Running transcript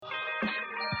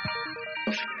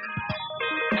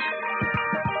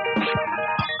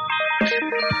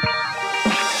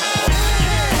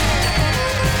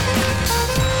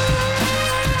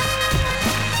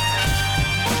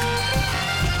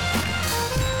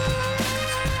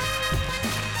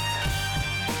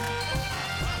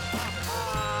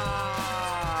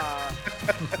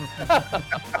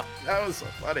That was so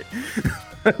funny.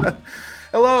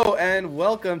 Hello and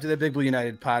welcome to the Big Blue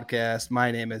United podcast.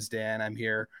 My name is Dan. I'm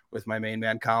here with my main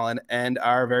man, Colin, and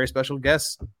our very special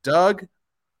guest, Doug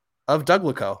of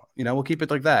Douglaco. We'll keep it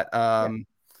like that.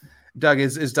 Doug,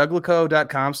 is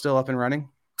Douglaco.com still up and running?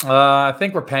 I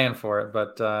think we're paying for it,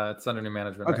 but it's under new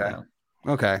management right now.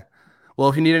 Okay. Well,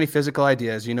 if you need any physical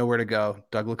ideas, you know where to go,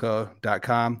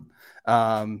 Douglaco.com.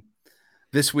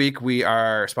 This week, we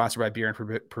are sponsored by Beer and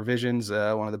Provisions,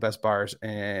 one of the best bars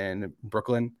in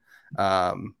Brooklyn.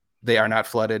 They are not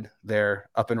flooded. They're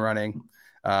up and running.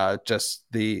 Just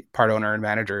the part owner and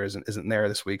manager isn't there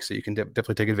this week, so you can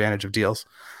definitely take advantage of deals.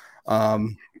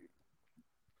 That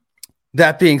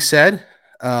being said,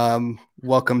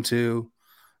 welcome to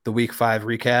the Week 5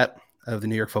 recap of the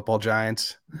New York Football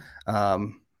Giants.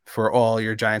 For all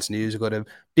your Giants news, go to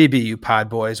BBU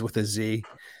Podboys with a Z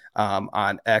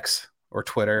on X or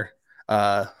Twitter.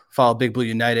 Follow Big Blue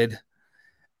United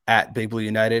at Big Blue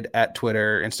United at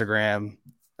Twitter, Instagram,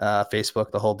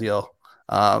 Facebook, the whole deal.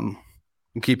 And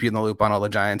keep you in the loop on all the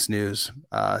Giants news,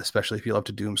 especially if you love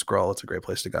to doom scroll. It's a great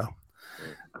place to go.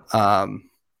 All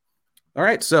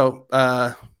right, so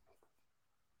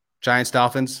Giants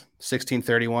Dolphins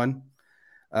 16-31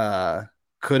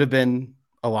 could have been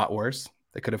a lot worse.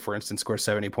 They could have, for instance, scored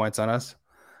 70 points on us.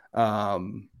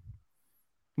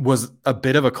 Was a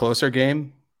bit of a closer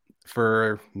game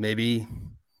for maybe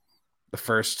the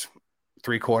first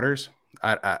 3 quarters,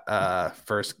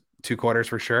 first 2 quarters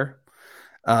for sure.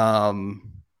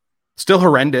 Still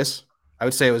horrendous. I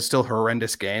would say it was still a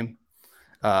horrendous game.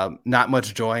 Not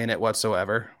much joy in it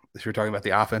whatsoever, if you're talking about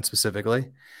the offense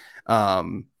specifically.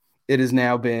 It has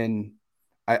now been,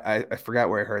 I forgot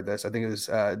where I heard this. I think it was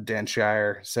Dan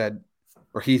Shire said,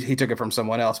 or he took it from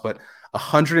someone else, but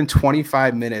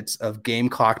 125 minutes of game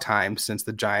clock time since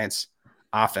the Giants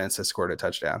offense has scored a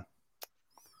touchdown.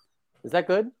 Is that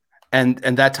good? And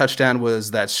that touchdown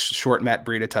was that short Matt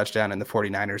Breida touchdown in the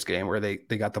 49ers game where they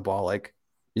got the ball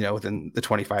within the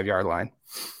 25-yard line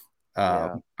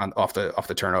off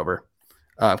the turnover.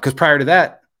 Because prior to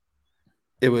that,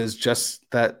 it was just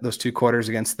those 2 quarters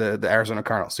against the Arizona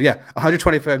Cardinals. So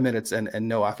 125 minutes and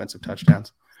no offensive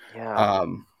touchdowns. Yeah.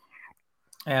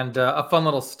 And a fun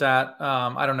little stat.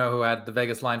 I don't know who had the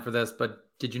Vegas line for this, but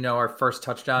did you know our first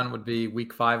touchdown would be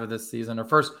Week 5 of this season? Our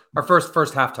first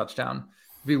half touchdown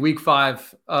would be Week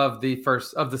 5 of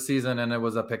the season, and it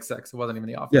was a pick six. It wasn't even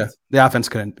the offense. Yeah, the offense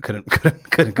couldn't go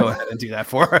ahead and do that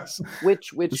for us. Which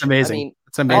it's amazing. I mean,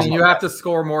 it's amazing. You have to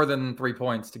score more than 3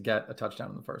 points to get a touchdown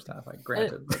in the first half.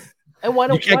 Granted, and why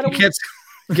don't you can't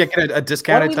get a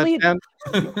discounted touchdown?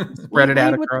 Spread it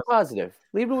out across.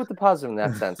 Lead with the positive in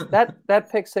that sense.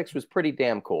 That pick six was pretty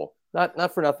damn cool.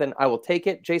 Not for nothing. I will take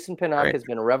it. Jason Pinnock has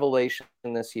been a revelation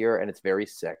this year, and it's very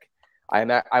sick.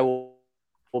 I'll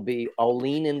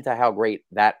lean into how great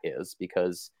that is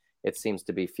because it seems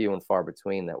to be few and far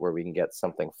between that where we can get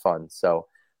something fun. So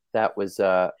that was,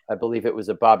 I believe it was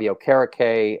a Bobby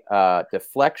Okereke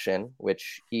deflection,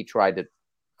 which he tried to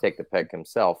take the pick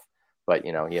himself. But,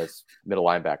 he has middle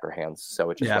linebacker hands,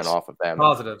 so it just went off of them.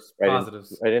 Positives.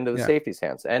 Right into the safety's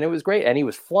hands. And it was great. And he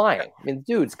was flying. I mean,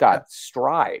 dude's got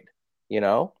stride,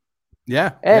 Yeah.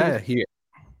 And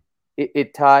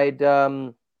it tied.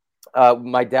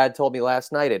 My dad told me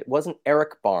last night it wasn't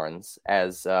Eric Barnes,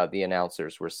 as the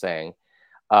announcers were saying.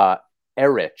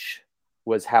 Erich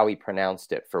was how he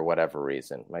pronounced it for whatever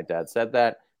reason. My dad said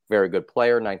that. Very good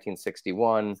player,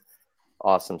 1961.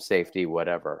 Awesome safety,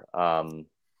 whatever.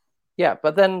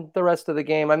 But then the rest of the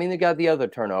game, I mean, they got the other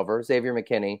turnover. Xavier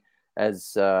McKinney,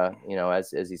 as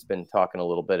he's been talking a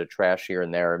little bit of trash here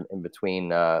and there in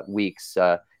between weeks.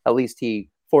 At least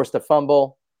he forced a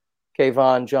fumble.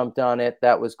 Kayvon jumped on it.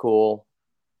 That was cool.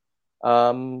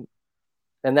 And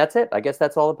that's it. I guess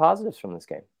that's all the positives from this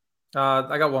game.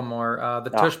 I got one more.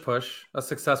 The tush push, a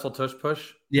successful tush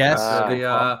push. Yes.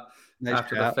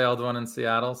 After the failed one in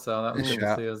Seattle. So that was good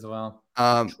to see as well.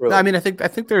 I mean, I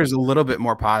think there's a little bit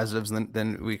more positives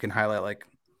than we can highlight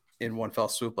in one fell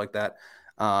swoop like that.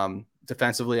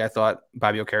 Defensively, I thought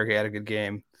Bobby Okereke had a good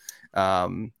game.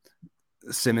 Isaiah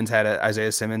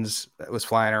Simmons was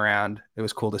flying around. It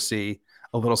was cool to see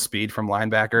a little speed from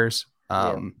linebackers.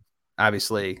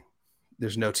 Obviously,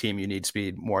 there's no team you need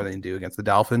speed more than you do against the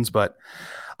Dolphins, but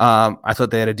I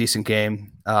thought they had a decent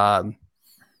game. Some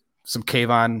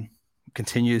Kayvon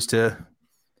continues to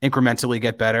incrementally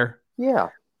get better. Yeah.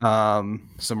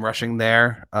 Some rushing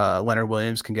there. Leonard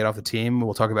Williams can get off the team.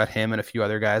 We'll talk about him and a few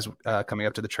other guys coming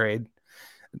up to the trade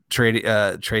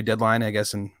deadline, I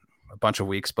guess, in a bunch of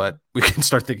weeks, but we can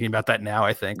start thinking about that now,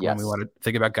 I think, when we want to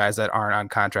think about guys that aren't on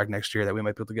contract next year that we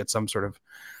might be able to get some sort of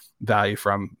value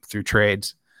from through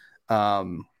trades.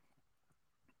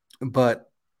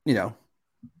 But,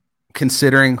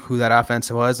 considering who that offense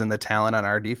was and the talent on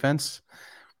our defense,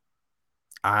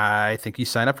 I think you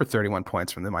sign up for 31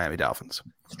 points from the Miami Dolphins.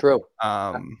 It's true.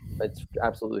 It's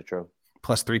absolutely true.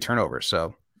 Plus 3 turnovers.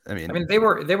 So, I mean, they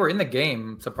were in the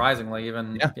game, surprisingly,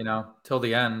 even, till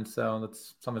the end. So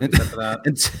that's something to be said for that.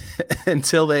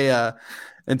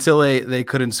 until they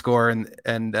couldn't score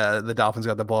and the Dolphins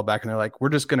got the ball back and they're like, we're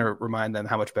just going to remind them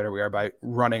how much better we are by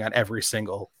running on every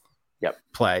single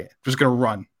play. We're just going to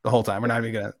run the whole time. We're not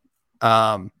even going to.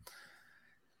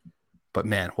 But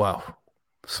man, wow.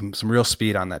 Some real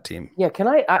speed on that team. Yeah,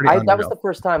 that was the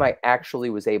first time I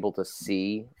actually was able to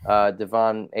see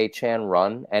Devon Achane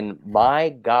run, and my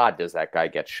God, does that guy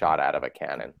get shot out of a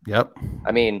cannon? Yep.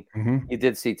 I mean, you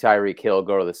did see Tyreek Hill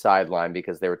go to the sideline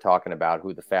because they were talking about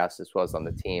who the fastest was on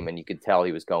the team, and you could tell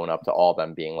he was going up to all of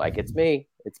them, being like, "It's me,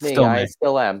 I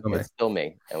still am, it's still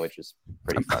me," and which is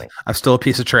pretty funny. I'm still a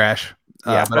piece of trash,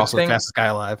 but also the fastest guy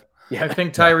alive. Yeah, I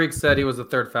think Tyreek said he was the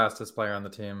third fastest player on the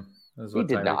team. He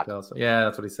did not. Yeah,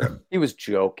 that's what he said. He was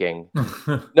joking.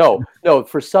 No,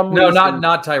 for some reason. No,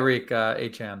 not Tyreek,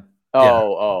 Achane.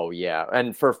 Yeah.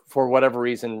 And for whatever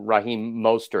reason, Raheem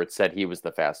Mostert said he was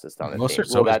the fastest on the team.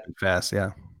 Mostert's always been fast, yeah.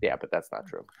 Yeah, but that's not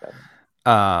true.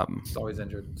 He's always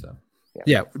injured, so.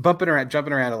 Yeah, jumping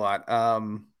around a lot.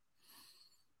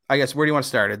 I guess, where do you want to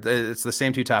start? It's the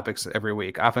same two topics every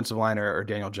week: offensive line or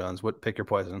Daniel Jones. Pick your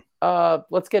poison.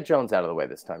 Let's get Jones out of the way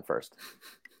this time first.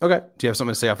 Okay. Do you have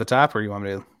something to say off the top, or you want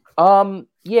me to?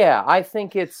 Yeah, I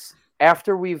think it's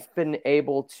after we've been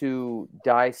able to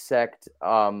dissect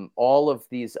all of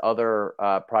these other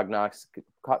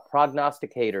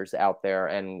prognosticators out there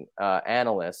and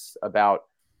analysts about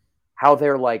how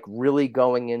they're like really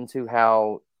going into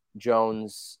how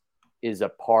Jones is a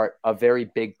very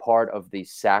big part of the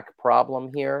sack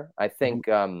problem here. I think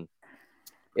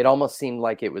it almost seemed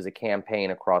like it was a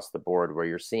campaign across the board where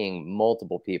you're seeing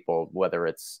multiple people, whether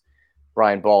it's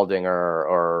Brian Baldinger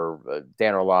or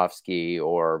Dan Orlovsky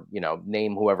or,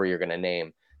 name whoever you're going to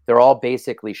name. They're all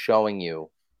basically showing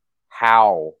you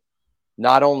how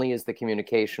not only is the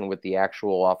communication with the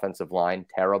actual offensive line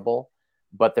terrible,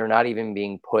 but they're not even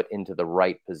being put into the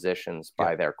right positions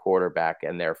by their quarterback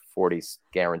and their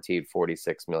guaranteed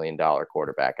 $46 million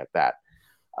quarterback at that,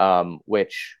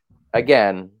 which,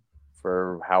 again,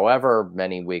 for however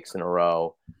many weeks in a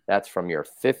row, that's from your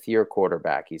fifth-year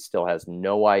quarterback. He still has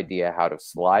no idea how to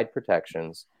slide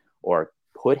protections or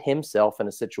put himself in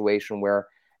a situation where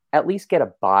at least get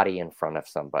a body in front of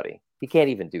somebody. He can't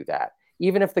even do that.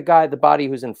 Even if the body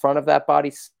who's in front of that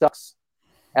body sucks,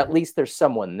 at least there's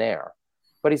someone there.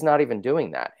 But he's not even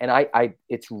doing that. And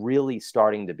it's really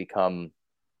starting to become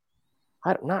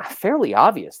not fairly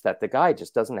obvious that the guy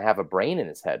just doesn't have a brain in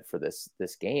his head for this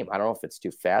game. I don't know if it's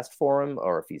too fast for him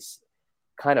or if he's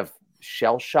kind of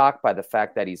shell shocked by the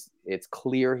fact that it's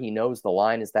clear he knows the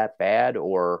line is that bad,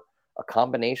 or a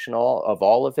combination of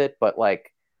all of it. But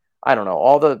like, I don't know,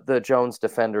 all the Jones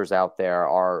defenders out there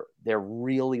they're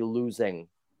really losing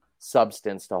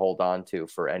substance to hold on to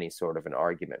for any sort of an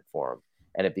argument for him.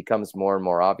 And it becomes more and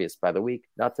more obvious by the week,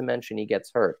 not to mention he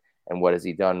gets hurt. And what has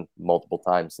he done multiple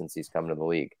times since he's come to the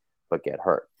league but get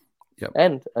hurt? Yep.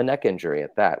 And a neck injury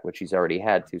at that, which he's already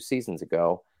had 2 seasons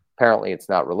ago. Apparently it's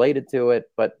not related to it,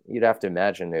 but you'd have to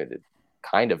imagine it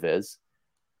kind of is.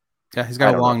 Yeah, he's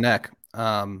got a long neck.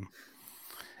 I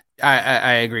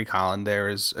agree, Colin. There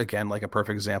is, again, like a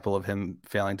perfect example of him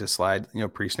failing to slide,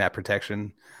 pre-snap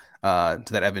protection to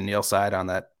that Evan Neal side on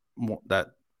that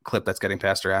clip that's getting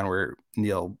passed around where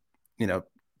Neal,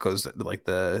 goes like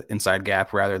the inside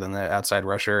gap rather than the outside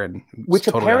rusher, and which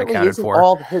totally apparently isn't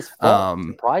all his fault,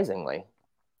 surprisingly.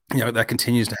 That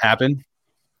continues to happen.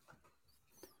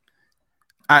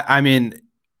 I mean,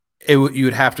 you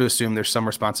would have to assume there's some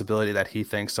responsibility that he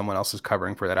thinks someone else is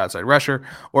covering for that outside rusher,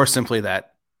 or simply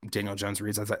that Daniel Jones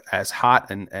reads as hot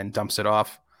and dumps it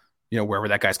off, wherever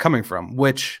that guy's coming from,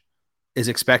 which is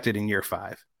expected in year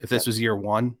 5. If this was year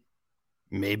 1,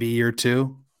 maybe year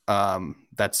 2,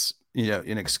 that's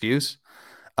an excuse.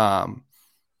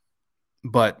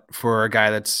 But for a guy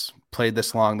that's played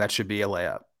this long, that should be a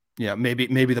layup.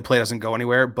 Maybe the play doesn't go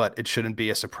anywhere, but it shouldn't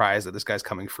be a surprise that this guy's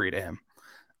coming free to him.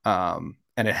 And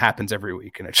it happens every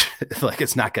week, and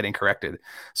it's not getting corrected.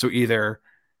 So either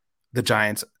the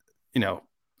Giants,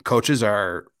 coaches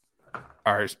are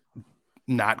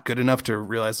not good enough to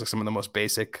realize some of the most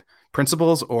basic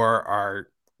principles, or our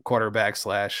quarterback /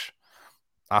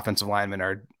 offensive linemen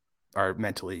are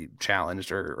mentally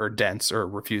challenged or dense or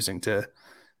refusing to,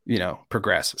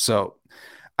 progress. So,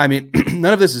 I mean,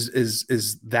 none of this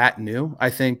is that new. I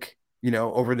think,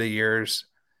 over the years,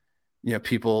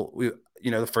 people,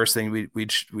 the first thing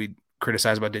we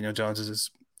criticize about Daniel Jones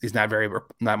is he's not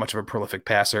much of a prolific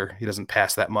passer. He doesn't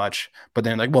pass that much. But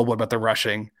then like, well, what about the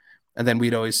rushing? And then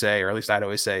we'd always say, or at least I'd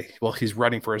always say, well, he's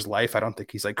running for his life. I don't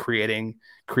think he's like creating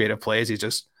creative plays. He's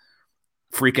just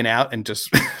freaking out and just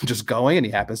just going, and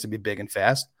he happens to be big and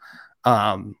fast.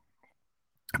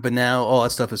 But now all that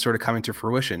stuff is sort of coming to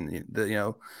fruition.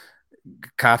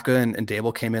 Kafka and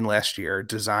Dable came in last year,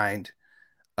 designed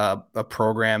a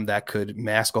program that could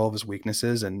mask all of his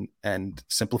weaknesses and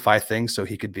simplify things so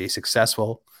he could be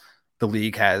successful. The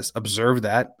league has observed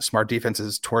that. Smart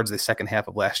defenses towards the second half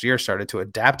of last year started to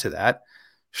adapt to that,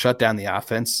 shut down the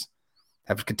offense,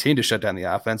 have continued to shut down the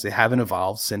offense. They haven't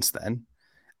evolved since then.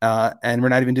 And we're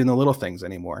not even doing the little things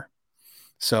anymore.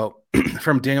 So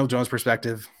from Daniel Jones'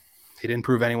 perspective, he didn't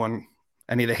prove any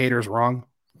of the haters wrong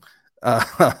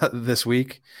this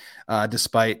week,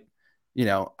 despite,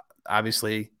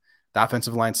 obviously the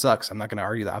offensive line sucks. I'm not going to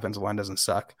argue the offensive line doesn't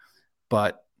suck,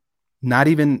 but not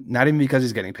even because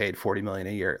he's getting paid $40 million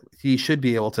a year. He should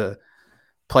be able to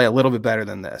play a little bit better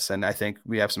than this. And I think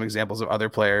we have some examples of other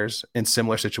players in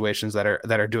similar situations that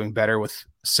are doing better with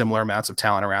similar amounts of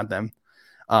talent around them.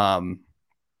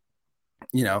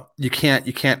 You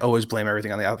can't always blame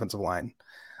everything on the offensive line.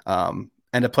 And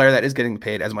a player that is getting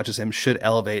paid as much as him should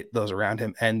elevate those around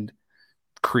him and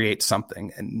create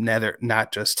something, and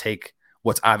not just take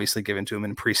what's obviously given to him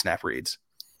in pre-snap reads.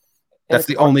 That's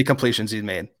the only completions he's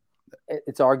made.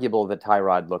 It's arguable that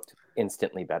Tyrod looked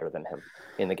instantly better than him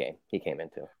in the game he came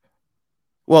into.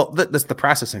 Well, that's the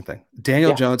processing thing.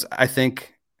 Daniel Jones, I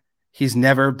think he's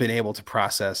never been able to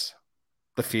process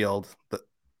the field,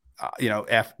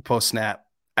 post snap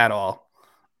at all.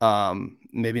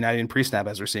 Maybe not even pre-snap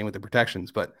as we're seeing with the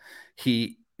protections, but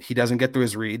he doesn't get through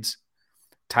his reads.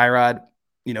 Tyrod,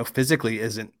 physically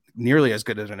isn't nearly as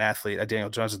good as an athlete as Daniel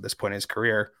Jones at this point in his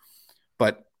career,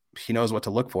 but he knows what to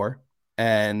look for.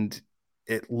 And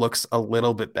it looks a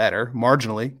little bit better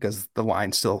marginally because the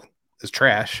line still is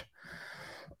trash,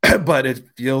 but it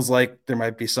feels like there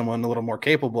might be someone a little more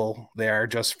capable there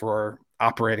just for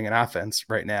operating an offense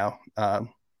right now.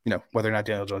 Whether or not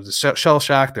Daniel Jones is shell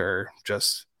shocked or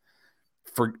just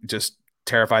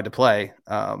terrified to play.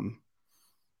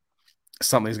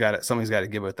 Something's got to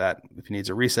give with that. If he needs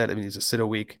a reset, if he needs to sit a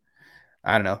week,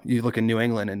 I don't know. You look in New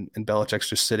England and Belichick's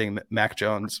just sitting Mac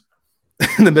Jones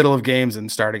in the middle of games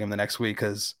and starting him the next week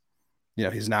because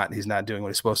he's not doing what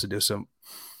he's supposed to do. So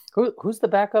who's the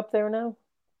backup there now?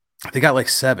 They got like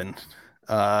 7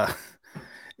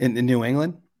 in New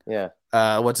England. Yeah.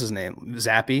 What's his name?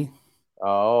 Zappi.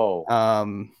 Oh.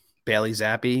 Bailey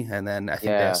Zappi, and then I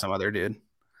think they have some other dude.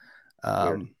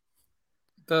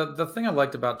 The thing I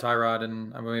liked about Tyrod, and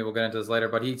maybe we'll get into this later,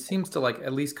 but he seems to like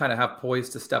at least kind of have poise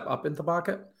to step up into the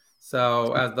pocket.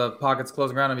 So as the pocket's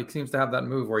closing around him, he seems to have that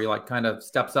move where he like kind of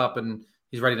steps up and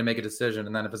he's ready to make a decision.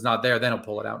 And then if it's not there, then he'll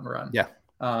pull it out and run. Yeah.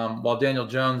 While Daniel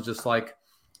Jones just like,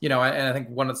 and I think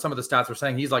some of the stats were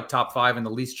saying he's like top 5 in the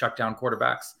least check down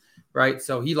quarterbacks, right?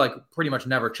 So he like pretty much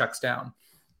never checks down.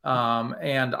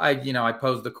 And I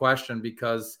posed the question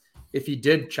because if he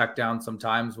did check down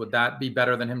sometimes, would that be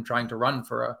better than him trying to run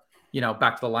for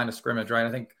back to the line of scrimmage, right?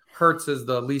 I think Hurts is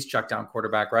the least check down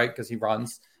quarterback, right? Because he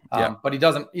runs, but he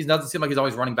doesn't seem like he's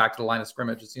always running back to the line of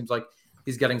scrimmage. It seems like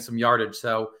he's getting some yardage.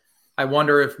 So I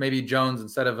wonder if maybe Jones,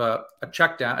 instead of a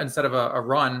check down, instead of a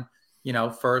run,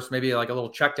 first, maybe like a little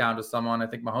check down to someone. I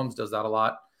think Mahomes does that a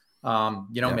lot.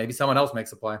 Maybe someone else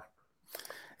makes a play.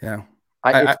 Yeah.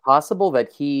 It's possible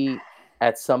that he,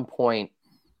 at some point,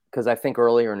 because I think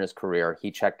earlier in his career,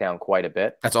 he checked down quite a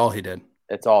bit. That's all he did.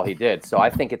 That's all he did. So I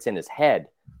think it's in his head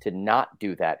to not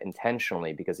do that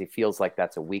intentionally because he feels like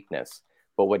that's a weakness.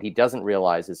 But what he doesn't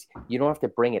realize is you don't have to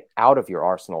bring it out of your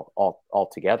arsenal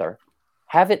altogether.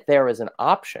 Have it there as an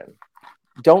option.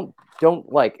 Don't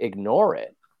like ignore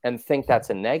it and think that's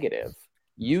a negative.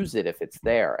 Use it if it's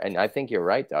there. And I think you're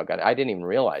right, Doug. I didn't even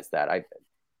realize that. I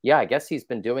guess he's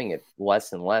been doing it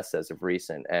less and less as of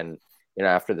recent. And,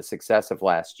 after the success of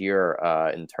last year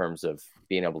in terms of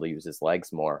being able to use his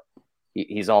legs more,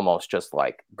 he's almost just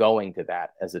like going to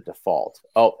that as a default.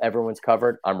 Oh, everyone's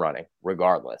covered. I'm running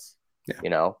regardless.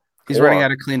 Yeah. He's running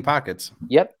out of clean pockets.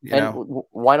 Yep.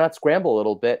 Why not scramble a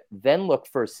little bit? Then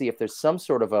see if there's some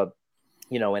sort of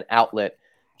an outlet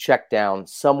check down.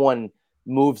 Someone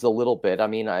moves a little bit. I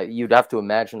mean, you'd have to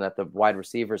imagine that the wide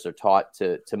receivers are taught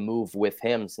to move with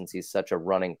him since he's such a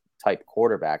running type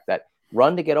quarterback, that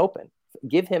run to get open.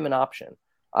 Give him an option.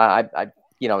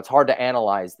 It's hard to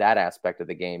analyze that aspect of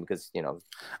the game because, have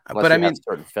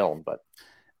certain film, but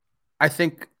I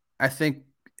think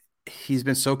he's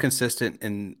been so consistent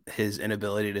in his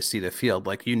inability to see the field.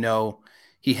 Like,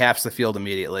 he halves the field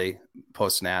immediately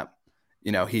post snap.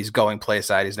 He's going play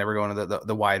side. He's never going to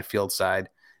the wide field side.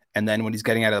 And then when he's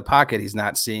getting out of the pocket, he's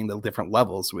not seeing the different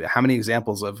levels. How many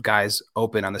examples of guys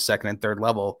open on the second and third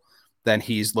level, then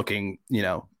he's looking,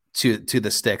 to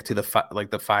the stick, to the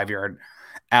 5-yard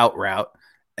out route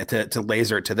to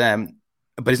laser it to them.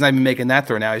 But he's not even making that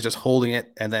throw now. He's just holding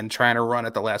it and then trying to run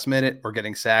at the last minute or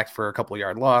getting sacked for a couple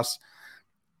yard loss.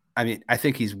 I mean, I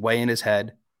think he's way in his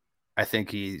head. I think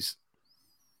he's,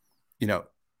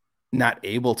 not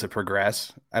able to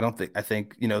progress. I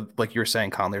think, like you were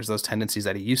saying, Colin, there's those tendencies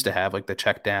that he used to have, like the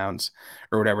check downs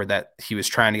or whatever, that he was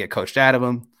trying to get coached out of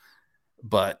him,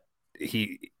 but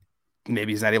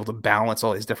maybe he's not able to balance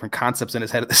all these different concepts in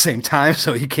his head at the same time.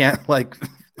 So he can't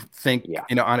think,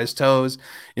 on his toes.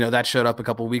 That showed up a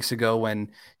couple of weeks ago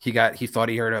when he thought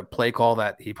he heard a play call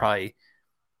that he probably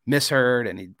misheard,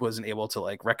 and he wasn't able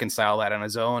to reconcile that on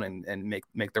his own and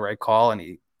make the right call. And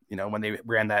he, when they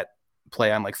ran that play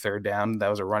on third down, that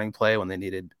was a running play when they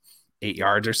needed 8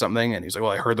 yards or something. And he's like,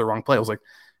 well, I heard the wrong play. I was like,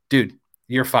 dude,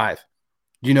 year 5,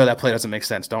 that play doesn't make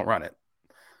sense. Don't run it.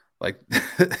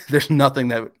 There's nothing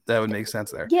that would make sense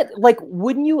there. Yeah.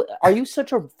 Wouldn't you, are you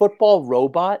such a football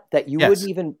robot that you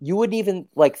wouldn't even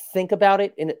think about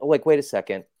it in wait a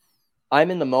second, I'm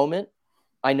in the moment.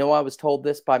 I know I was told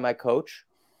this by my coach.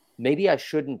 Maybe I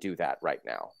shouldn't do that right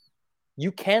now.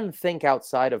 You can think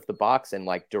outside of the box in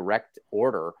direct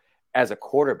order. As a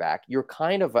quarterback, you're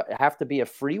kind of have to be a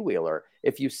freewheeler.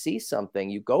 If you see something,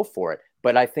 you go for it.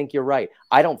 But I think you're right.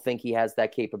 I don't think he has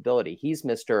that capability. He's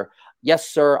Mr. Yes,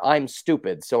 sir, I'm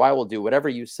stupid, so I will do whatever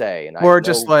you say. And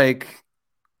just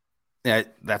yeah,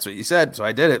 that's what you said, so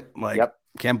I did it.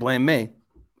 Can't blame me.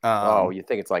 You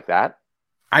think it's like that?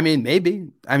 I mean, maybe.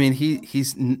 I mean,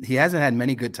 he hasn't had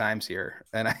many good times here,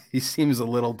 and he seems a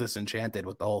little disenchanted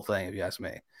with the whole thing, if you ask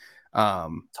me.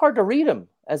 It's hard to read him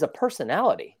as a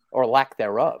personality or lack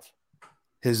thereof.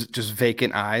 His just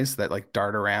vacant eyes that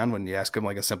dart around when you ask him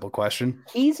a simple question.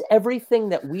 He's everything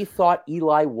that we thought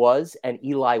Eli was, and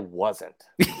Eli wasn't.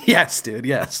 Yes, dude.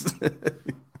 Yes.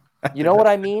 You know what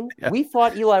I mean? Yeah. We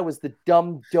thought Eli was the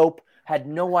dumb dope, had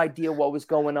no idea what was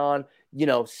going on,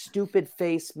 stupid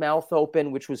face, mouth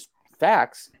open, which was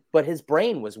facts, but his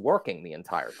brain was working the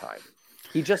entire time.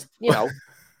 He just,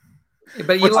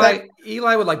 But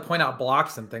Eli would point out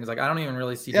blocks and things. I don't even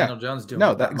really see Daniel Jones doing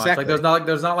that much. Exactly.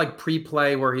 There's not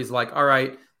pre-play where he's all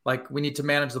right, we need to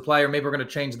manage the play, or maybe we're going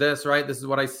to change this, right? This is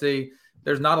what I see.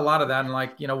 There's not a lot of that. And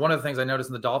one of the things I noticed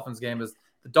in the Dolphins game is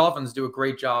the Dolphins do a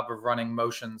great job of running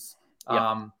motions.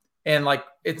 Yeah. And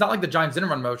it's not like the Giants didn't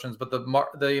run motions, but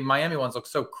the Miami ones look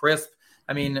so crisp.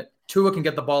 I mean, Tua can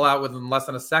get the ball out within less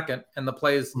than a second, and the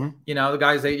plays, the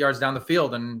guy's 8 yards down the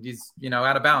field and he's,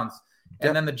 out of bounds.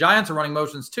 And then the Giants are running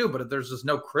motions too, but there's just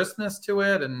no crispness to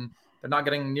it, and they're not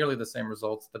getting nearly the same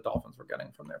results the Dolphins were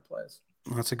getting from their plays.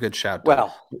 That's a good shout.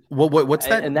 Well, what's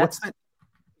that? And what's that?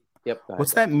 Yep.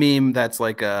 What's that meme that's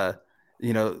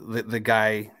the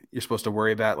guy you're supposed to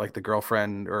worry about, the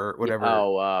girlfriend or whatever?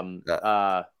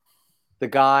 The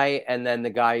guy, and then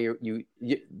the guy you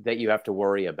that you have to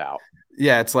worry about.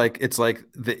 Yeah, it's like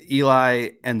the Eli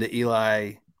and the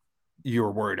Eli you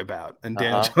were worried about, and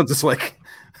Daniel Jones is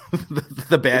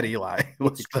the bad Eli.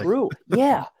 It's true.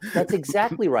 Yeah, that's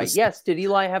exactly right. Yes. Did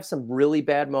Eli have some really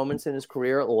bad moments in his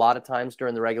career a lot of times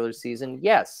during the regular season?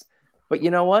 Yes. But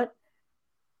you know what?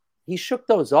 He shook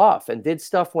those off and did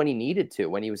stuff when he needed to,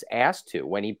 when he was asked to,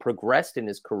 when he progressed in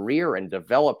his career and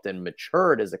developed and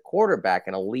matured as a quarterback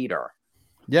and a leader.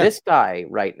 Yeah. This guy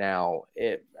right now,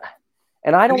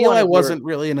 and I don't want Eli wasn't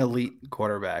really an elite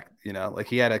quarterback,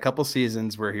 he had a couple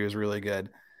seasons where he was really good.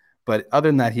 But other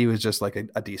than that, he was just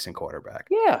a decent quarterback.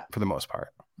 Yeah. For the most part.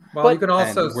 Well, you can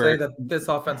also say that this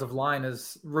offensive line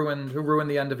who ruined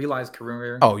the end of Eli's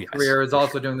career. Oh, yes. Career is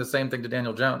also doing the same thing to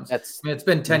Daniel Jones. It's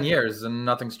been 10 years and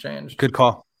nothing's changed. Good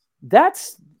call.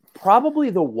 That's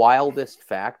probably the wildest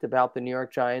fact about the New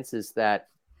York Giants is that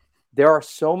there are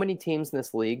so many teams in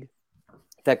this league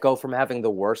that go from having the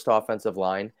worst offensive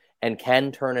line and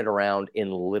can turn it around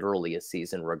in literally a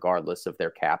season, regardless of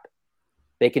their cap.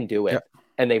 They can do it. Yep.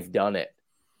 And they've done it.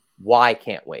 Why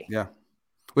can't we? Yeah.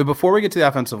 Wait, before we get to the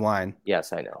offensive line.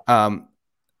 Yes, I know.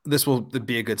 This will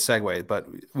be a good segue, but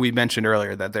we mentioned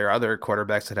earlier that there are other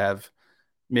quarterbacks that have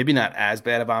maybe not as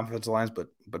bad of offensive lines,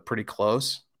 but pretty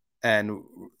close. And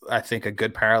I think a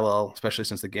good parallel, especially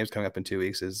since the game's coming up in 2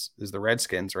 weeks, is the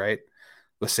Redskins, right?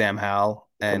 With Sam Howell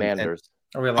and Commanders.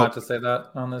 Are we allowed to say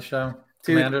that on this show?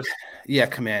 Dude, Commanders? Yeah,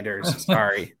 Commanders.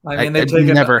 Sorry. I mean,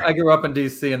 I grew up in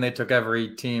D.C. and they took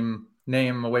every team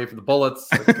name away from the Bullets,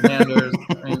 the Commanders.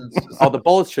 The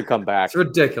Bullets should come back. It's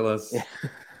ridiculous.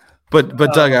 But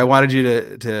Doug, I wanted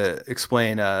you to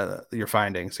explain your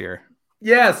findings here.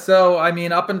 Yeah, so I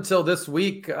mean, up until this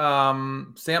week,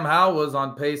 Sam Howell was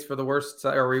on pace for the worst,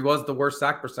 or he was the worst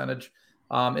sack percentage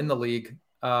in the league.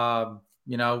 Worse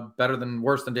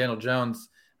than Daniel Jones.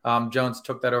 Jones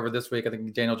took that over this week. I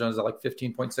think Daniel Jones is at like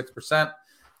 15.6%,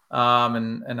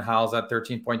 and Howell's at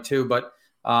 13.2%. But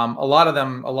a lot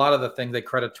of the things they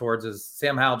credit towards is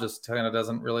Sam Howell just kind of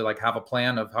doesn't really like have a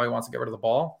plan of how he wants to get rid of the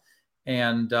ball,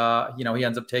 and he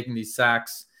ends up taking these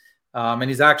sacks. And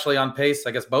he's actually on pace.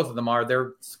 I guess both of them are.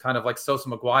 They're kind of like Sosa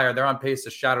McGuire. They're on pace to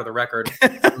shatter the record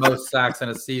for most sacks in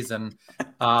a season.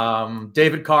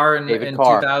 David Carr in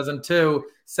 2002,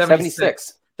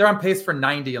 76. They're on pace for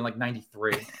 90 and like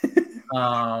 93.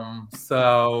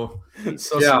 Sosa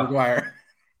McGuire.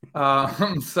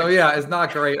 It's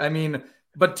not great. I mean,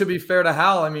 but to be fair to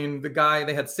Hal, I mean, the guy,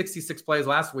 they had 66 plays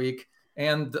last week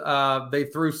and they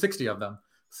threw 60 of them.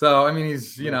 So, I mean,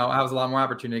 he's, has a lot more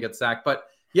opportunity to get sacked. But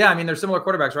yeah, I mean, they're similar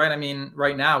quarterbacks, right? I mean,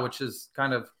 right now, which is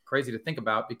kind of crazy to think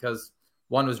about because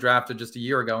one was drafted just a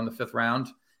year ago in the 5th round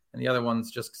and the other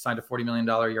one's just signed a $40 million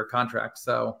a year contract.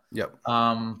 So, yep.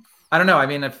 I don't know. I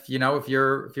mean, if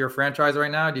you're a franchise right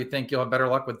now, do you think you'll have better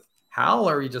luck with Hal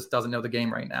or he just doesn't know the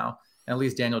game right now? And at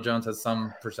least Daniel Jones has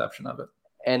some perception of it.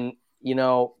 And,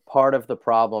 part of the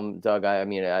problem, Doug, I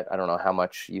don't know how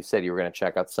much you said you were going to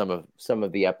check out some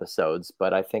of the episodes,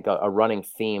 but I think a running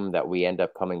theme that we end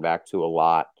up coming back to a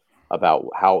lot about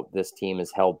how this team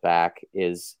is held back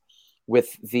is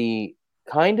with the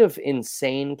kind of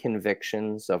insane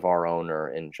convictions of our owner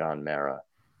in John Mara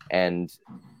and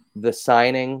the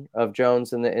signing of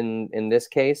Jones in this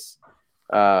case.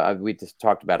 We just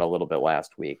talked about it a little bit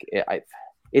last week.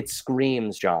 It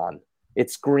screams John. It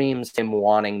screams him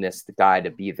wanting this guy to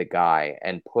be the guy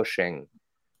and pushing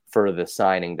for the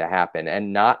signing to happen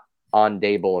and not on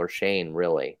Dable or Shane,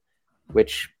 really,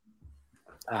 which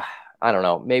I don't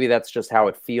know. Maybe that's just how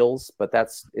it feels, but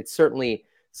it certainly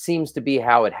seems to be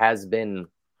how it has been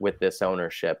with this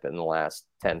ownership in the last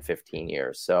 10, 15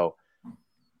 years. So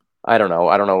I don't know.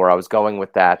 I don't know where I was going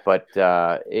with that, but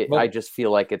I just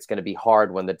feel like it's going to be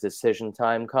hard when the decision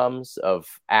time comes of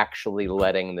actually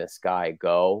letting this guy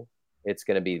go. It's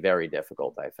going to be very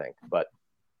difficult, I think, but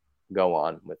go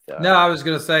on with No, I was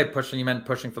going to say pushing. You meant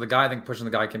pushing for the guy. I think pushing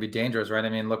the guy can be dangerous, right? I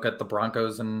mean, look at the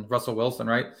Broncos and Russell Wilson,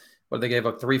 right? What they gave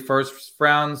up 3 first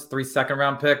rounds, 3 second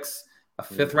round picks, a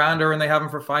 5th rounder, and they have him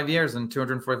for 5 years and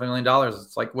 $245 million.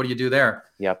 It's like, what do you do there?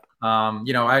 Yep.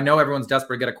 I know everyone's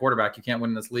desperate to get a quarterback. You can't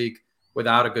win in this league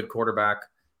without a good quarterback.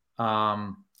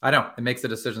 I know it makes the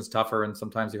decisions tougher, and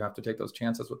sometimes you have to take those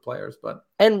chances with players. But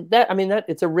that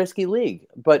it's a risky league.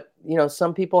 But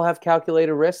some people have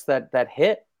calculated risks that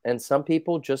hit, and some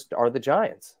people just are the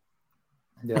Giants.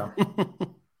 Yeah,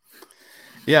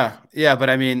 yeah.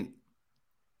 But I mean,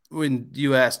 when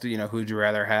you asked, who'd you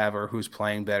rather have or who's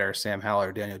playing better, Sam Howell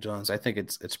or Daniel Jones, I think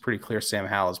it's pretty clear Sam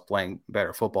Howell is playing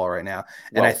better football right now,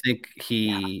 and I think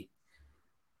he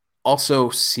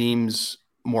also seems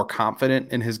more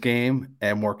confident in his game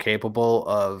and more capable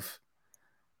of,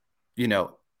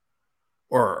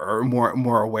 or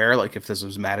more aware. Like if this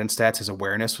was Madden stats, his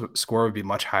awareness score would be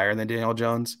much higher than Daniel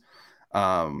Jones.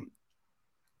 Daniel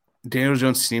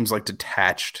Jones seems like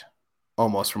detached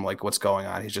almost from like what's going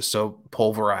on. He's just so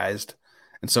pulverized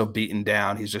and so beaten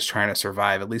down. He's just trying to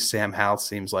survive. At least Sam Howell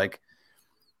seems like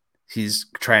he's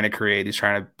trying to create. He's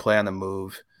trying to play on the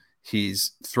move.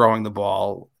 He's throwing the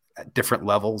ball at different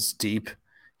levels deep.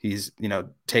 He's,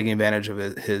 taking advantage of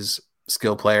his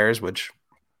skill players, which,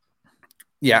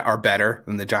 are better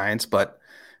than the Giants. But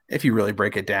if you really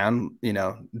break it down,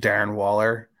 Darren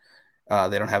Waller,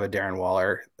 they don't have a Darren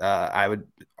Waller. I would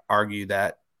argue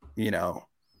that,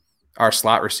 our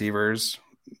slot receivers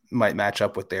might match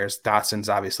up with theirs. Dotson's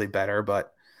obviously better,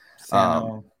 but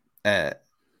they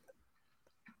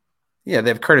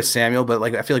have Curtis Samuel, but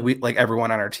like I feel like everyone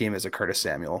on our team is a Curtis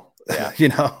Samuel. Yeah.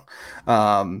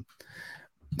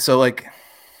 So like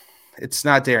it's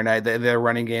not day or night. Their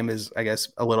running game is, I guess,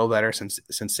 a little better since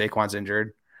Saquon's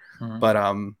injured. Mm-hmm. But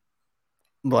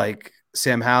like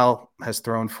Sam Howell has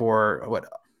thrown for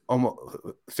almost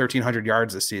 1,300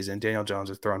 yards this season. Daniel Jones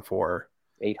has thrown for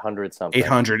 800 something.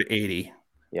 880.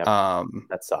 Yeah.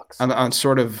 That sucks. On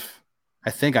sort of,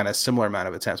 I think on a similar amount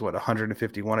of attempts.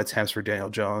 151 attempts for Daniel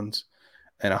Jones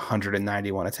and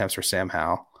 191 attempts for Sam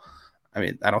Howell. I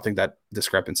mean, I don't think that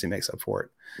discrepancy makes up for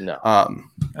it. No.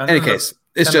 In any case,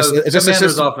 it's just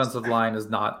Commanders' offensive line is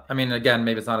not. I mean, again,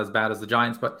 maybe it's not as bad as the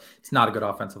Giants, but it's not a good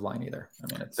offensive line either. I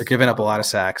mean, they're giving up a lot of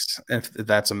sacks. If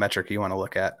that's a metric you want to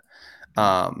look at,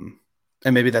 and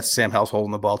maybe that's Sam Howell's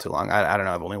holding the ball too long. I don't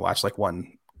know. I've only watched like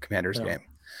one Commanders game.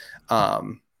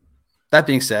 That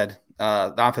being said,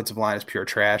 The offensive line is pure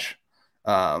trash.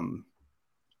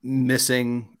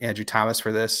 Missing Andrew Thomas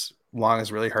for this long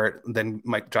has really hurt. Then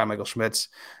John Michael Schmitz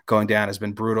going down has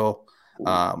been brutal.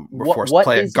 We're forced to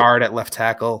play a guard at left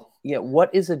tackle. Yeah,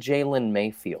 what is a Jalen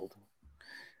Mayfield?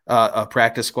 A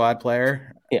practice squad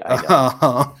player. Yeah,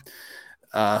 I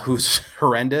know. Who's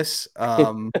horrendous.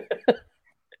 I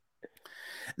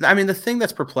mean, the thing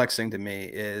that's perplexing to me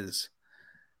is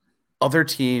other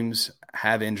teams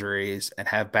have injuries and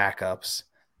have backups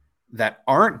that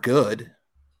aren't good,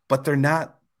 but they're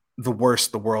not the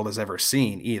worst the world has ever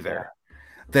seen either.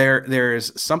 Yeah.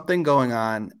 There's something going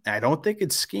on. I don't think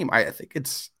it's scheme. I think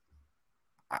it's,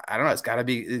 I don't know. It's gotta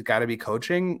be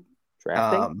coaching.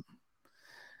 Drafting.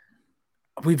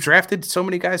 We've drafted so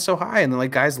many guys so high, and then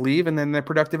like guys leave and then they're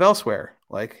productive elsewhere.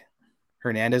 Like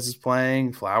Hernandez is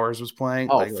playing, Flowers was playing.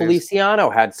 Oh, like, Feliciano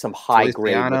had some high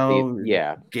grade.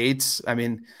 Yeah. Gates. I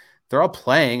mean, they're all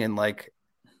playing and like,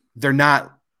 they're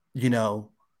not,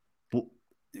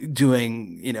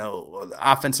 doing,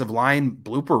 offensive line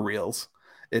blooper reels.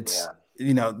 It's,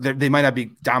 they might not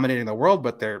be dominating the world,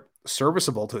 but they're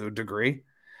serviceable to a degree.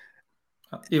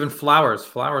 Even Flowers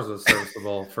was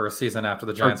serviceable for a season after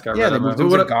the Giants got rid of him. Who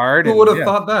would have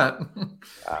thought that?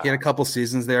 He had a couple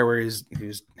seasons there where he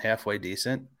was halfway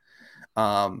decent.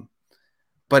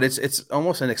 But it's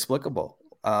almost inexplicable,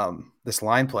 this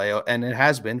line play, and it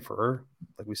has been for,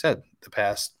 like we said, the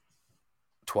past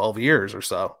 12 years or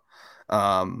so.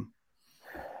 I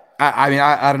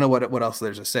don't know what else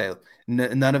there's to say.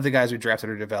 None of the guys we drafted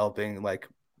are developing. Like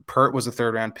Pert was a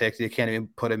 3rd round pick. You can't even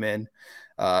put him in.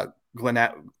 I can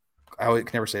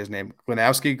never say his name.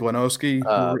 Glowinski,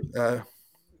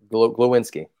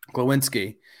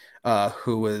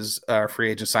 who was our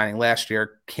free agent signing last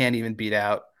year, can't even beat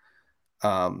out,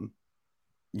 our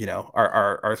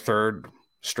 3rd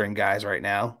string guys right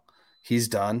now. He's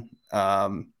done.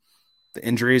 The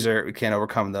injuries we can't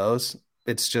overcome those.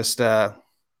 It's just,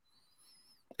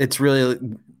 it's really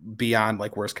beyond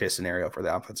like worst case scenario for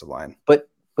the offensive line. But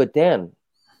Dan,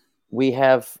 we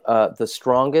have the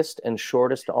strongest and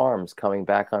shortest arms coming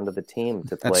back onto the team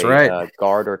to play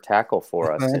guard or tackle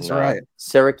for us. That's right.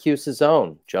 Syracuse's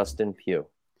own Justin Pugh.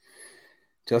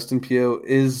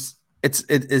 Isn't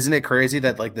it crazy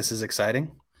that like this is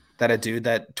exciting? That a dude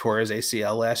that tore his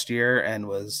ACL last year and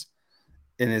was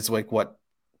in his like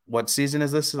what season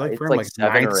is this like for him? Like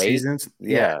 7 or 8 seasons?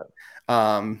 Yeah.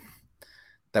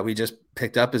 That we just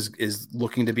picked up is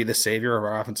looking to be the savior of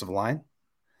our offensive line.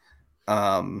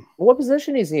 What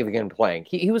position is he even playing?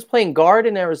 He was playing guard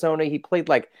in Arizona. He played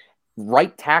like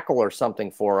right tackle or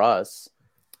something for us,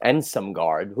 and some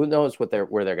guard. Who knows where they're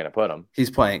going to put him? He's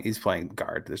playing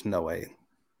guard. There's no way.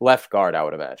 Left guard, I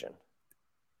would imagine.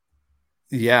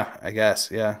 Yeah, I guess.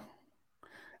 Yeah.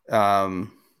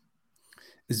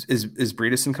 Is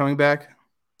Bredeson coming back?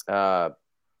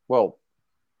 Well,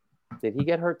 did he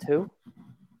get hurt too?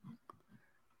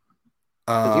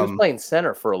 He was playing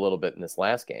center for a little bit in this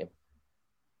last game.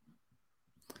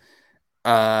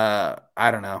 I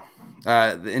don't know.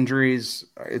 The injuries,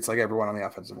 it's like everyone on the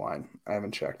offensive line. I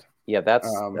haven't checked. Yeah, that's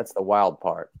the wild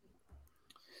part.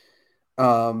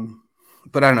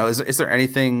 But I don't know. Is there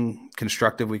anything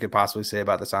constructive we could possibly say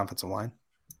about this offensive line?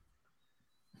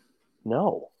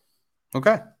 No.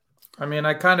 Okay. I mean,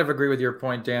 I kind of agree with your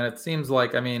point, Dan. It seems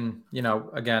like,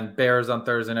 again, Bears on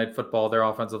Thursday Night Football, their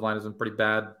offensive line has been pretty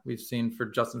bad. We've seen for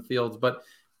Justin Fields, but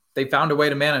they found a way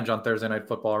to manage on Thursday Night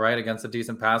Football, right? Against a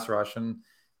decent pass rush. And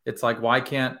it's like, why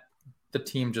can't the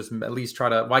team just at least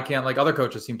why can't like other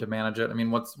coaches seem to manage it? I mean,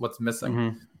 what's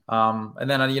missing? Mm-hmm. And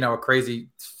then, a crazy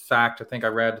fact I think I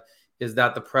read is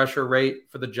that the pressure rate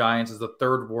for the Giants is the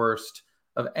 3rd worst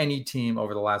of any team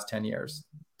over the last 10 years.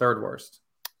 3rd worst.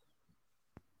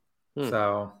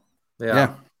 So,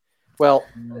 yeah. Well,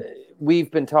 we've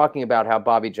been talking about how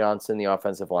Bobby Johnson, the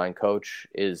offensive line coach,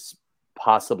 is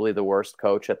possibly the worst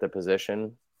coach at the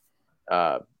position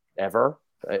ever.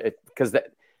 Because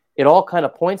it all kind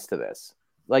of points to this.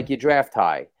 Like you draft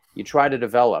high, you try to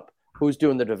develop. Who's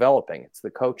doing the developing? It's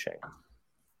the coaching.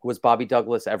 Was Bobby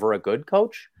Douglas ever a good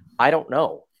coach? I don't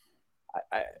know.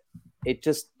 I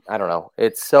don't know.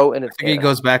 It's so. And I think he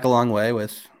goes back a long way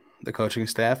with the coaching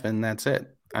staff, and that's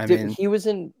it. I mean, he was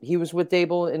with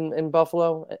Dable in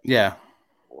Buffalo. Yeah.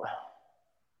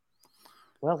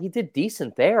 Well, he did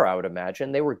decent there, I would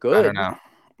imagine. They were good. I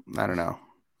don't know.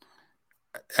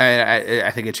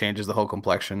 I think it changes the whole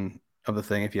complexion of the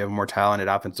thing if you have a more talented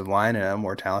offensive line and a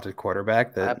more talented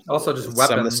quarterback. That also just weapons.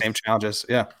 Some of the same challenges.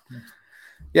 Yeah.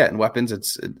 Yeah, and weapons,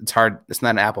 it's hard. It's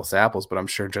not an apples to apples, but I'm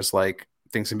sure just like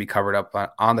things can be covered up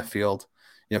on the field.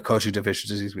 Coaching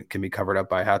deficiencies can be covered up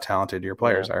by how talented your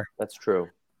players are. That's true.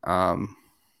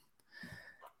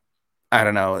 I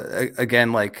don't know.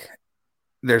 Again, like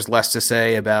there's less to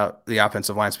say about the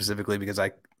offensive line specifically because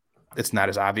it's not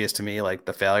as obvious to me, like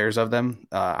the failures of them.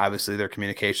 Obviously their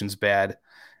communication's bad.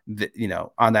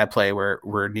 On that play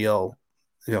where Neal,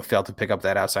 failed to pick up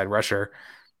that outside rusher,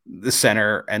 the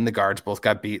center and the guards both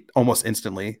got beat almost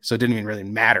instantly. So it didn't even really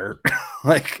matter.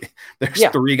 Like there's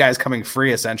three guys coming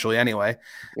free essentially anyway.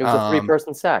 It was a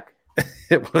 3-person sack.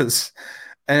 It was,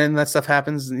 and that stuff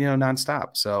happens,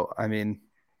 nonstop. So, I mean,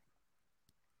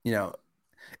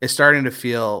 it's starting to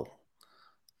feel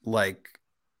like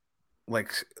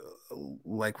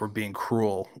we're being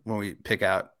cruel when we pick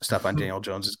out stuff on Daniel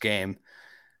Jones's game.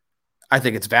 I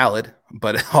think it's valid,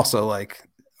 but also like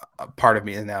a part of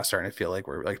me is now starting to feel like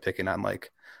we're like picking on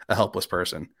like a helpless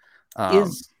person.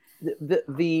 Is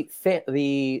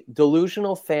the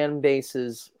delusional fan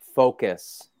base's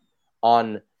focus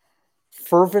on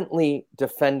fervently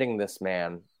defending this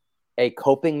man a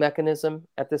coping mechanism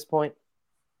at this point?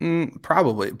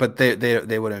 Probably, but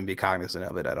they wouldn't be cognizant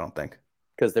of it, I don't think.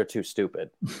 Because they're too stupid.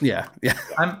 Yeah.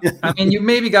 I mean, you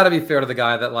maybe got to be fair to the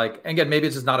guy that, like, again, maybe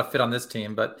it's just not a fit on this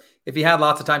team, but if he had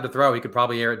lots of time to throw, he could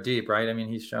probably air it deep, right? I mean,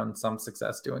 he's shown some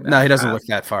success doing that. No, he doesn't look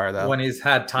that far, though. When he's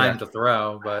had time to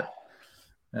throw, but,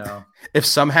 If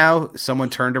somehow someone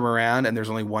turned him around and there's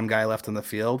only one guy left on the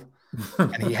field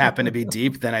and he happened to be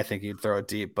deep, then I think he'd throw it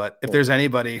deep. But if there's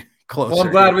anybody closer. Well,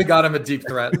 I'm glad we got him a deep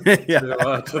threat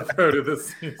to throw to this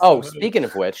season. Oh, speaking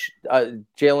of which,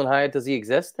 Jalen Hyatt, does he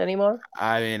exist anymore?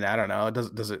 I mean, I don't know.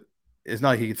 Does it? It's not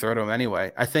like he could throw to him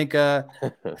anyway. I think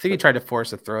he tried to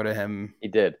force a throw to him. He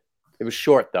did. It was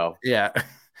short though. Yeah.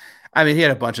 I mean, he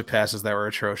had a bunch of passes that were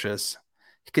atrocious.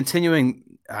 Continuing,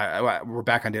 we're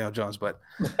back on Daniel Jones, but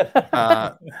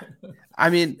I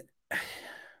mean,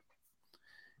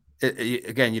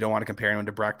 again, you don't want to compare him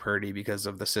to Brock Purdy because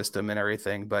of the system and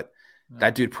everything, but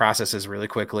that dude processes really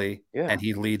quickly and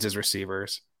he leads his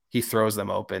receivers. He throws them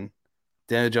open.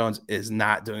 Daniel Jones is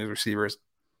not doing his receivers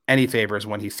any favors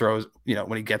when he throws,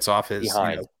 when he gets off his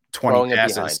 20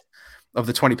 passes. Of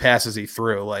the 20 passes he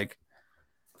threw, like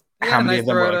how many of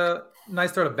them were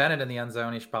nice throw to Bennett in the end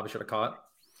zone. He probably should have caught.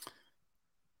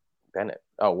 Bennett.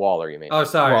 Oh, Waller, you mean? Oh,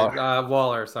 sorry.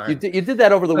 Waller, sorry. You did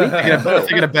that over the weekend.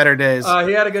 Thinking of better days.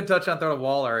 He had a good touchdown throw to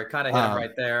Waller. It kind of hit him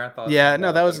right there. I thought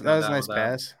that was a nice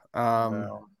pass.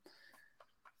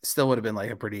 Still would have been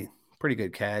like a pretty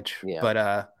good catch. Yeah.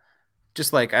 But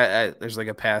just like there's like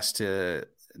a pass to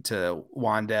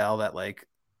Wandale that like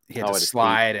he had to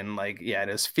slide and like at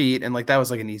his feet, and like that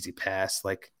was like an easy pass.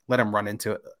 Like let him run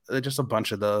into it. Just a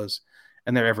bunch of those,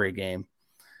 and they're every game.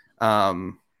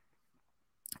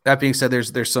 That being said,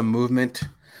 there's some movement.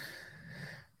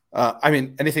 I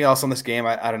mean, anything else on this game?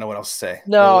 I don't know what else to say.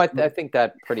 No, I think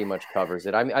that pretty much covers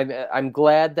it. I'm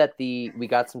glad that we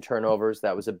got some turnovers.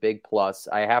 That was a big plus.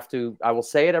 I will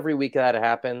say it every week that it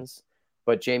happens,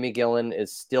 but Jamie Gillen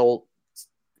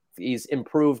he's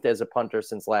improved as a punter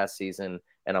since last season,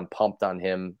 and I'm pumped on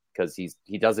him because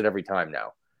he does it every time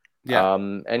now. Yeah.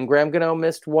 And Graham Gano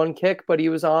missed one kick, but he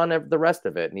was on the rest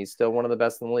of it, and he's still one of the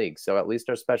best in the league. So at least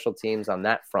our special teams on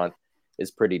that front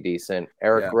is pretty decent.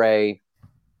 Eric Gray.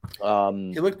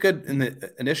 He looked good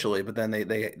initially, but then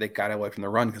they got away from the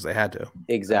run because they had to.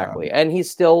 Exactly. And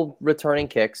he's still returning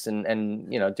kicks and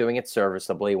doing it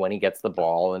serviceably when he gets the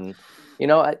ball. And,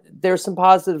 there's some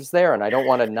positives there, and I don't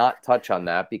want to not touch on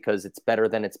that because it's better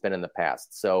than it's been in the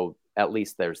past. So at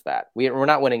least there's that. We're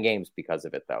not winning games because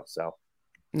of it, though. So.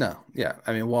 No, yeah.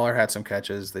 I mean, Waller had some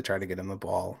catches. They tried to get him the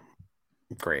ball.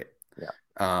 Great. Yeah.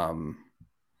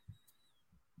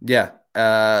 Yeah.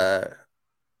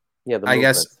 I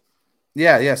guess.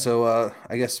 Yeah. So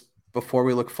I guess before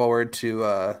we look forward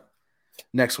to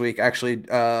next week, actually,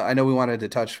 I know we wanted to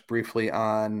touch briefly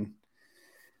on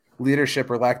leadership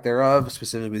or lack thereof,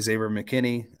 specifically Xavier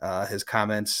McKinney, his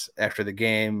comments after the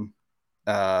game,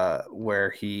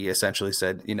 where he essentially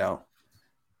said,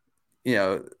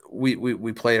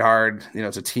 we played hard.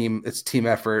 It's a team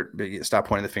effort, but you stop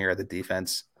pointing the finger at the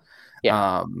defense.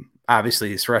 Yeah. Obviously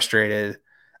he's frustrated.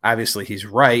 Obviously he's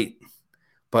right,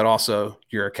 but also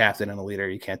you're a captain and a leader.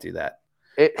 You can't do that.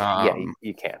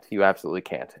 You can't. You absolutely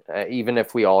can't. Even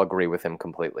if we all agree with him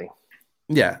completely.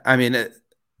 Yeah. I mean,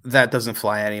 that doesn't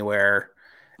fly anywhere.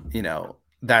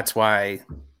 That's why,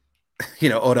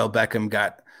 Odell Beckham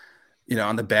got,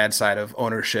 on the bad side of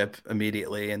ownership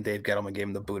immediately, and Dave Gettleman gave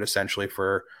him the boot essentially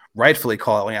for rightfully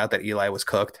calling out that Eli was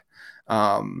cooked.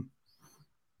 McKinney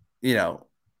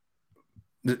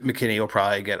will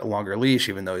probably get a longer leash,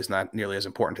 even though he's not nearly as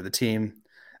important to the team.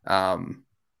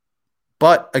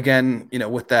 But again,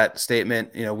 with that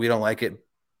statement, we don't like it.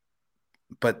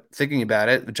 But thinking about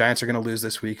it, the Giants are going to lose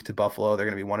this week to Buffalo. They're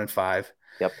going to be 1-5.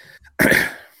 Yep.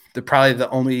 probably the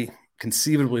only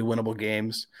conceivably winnable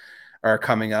games are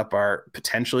coming up are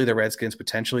potentially the Redskins,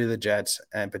 potentially the Jets,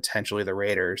 and potentially the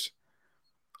Raiders.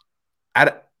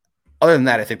 Other than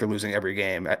that, I think they're losing every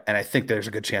game, and I think there's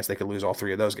a good chance they could lose all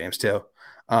three of those games too.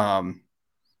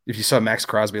 If you saw Max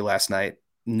Crosby last night,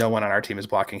 no one on our team is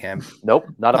blocking him. Nope,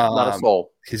 not a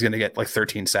soul. He's going to get like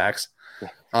 13 sacks.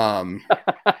 That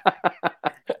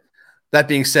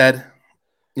being said,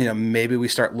 maybe we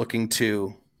start looking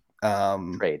to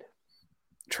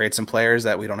trade some players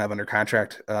that we don't have under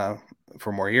contract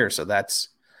for more years. So that's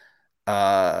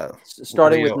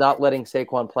starting with not letting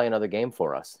Saquon play another game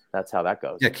for us. That's how that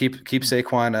goes. Yeah, keep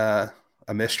Saquon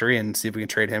a mystery and see if we can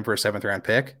trade him for a 7th round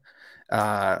pick.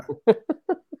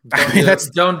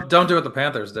 Don't do what the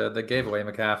Panthers did. They gave away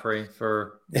McCaffrey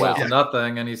for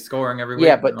nothing, and he's scoring every week.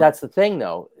 Yeah, but that's the thing,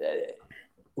 though.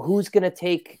 Who's going to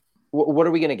take? What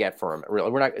are we going to get for him? Really,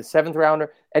 we're not a 7th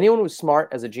rounder. Anyone who's smart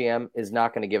as a GM is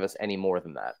not going to give us any more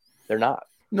than that. They're not.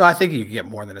 No, I think you can get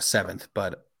more than a 7th,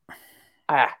 but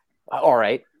all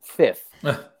right, 5th.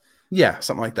 Yeah,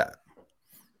 something like that.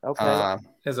 Okay.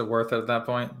 Is it worth it at that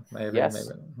point? Maybe.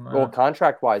 Yes. Maybe. Well,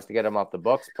 contract-wise, to get him off the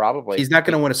books, probably. He's not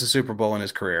going to win us a Super Bowl in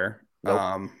his career.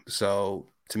 Nope. So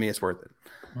to me, it's worth it.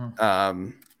 Look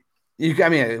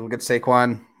at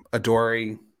Saquon,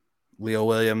 Adoree', Leo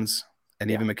Williams, and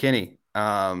even McKinney.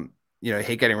 I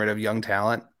hate getting rid of young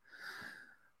talent,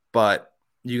 but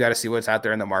you got to see what's out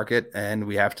there in the market, and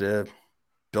we have to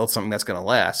build something that's going to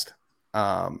last.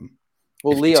 I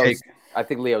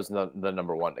think Leo's the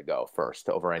number one to go first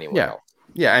over anyone else.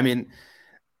 Yeah, I mean,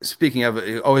 speaking of,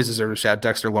 it always deserves a shout.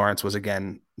 Dexter Lawrence was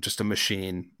again just a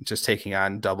machine, just taking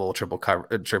on double,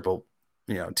 triple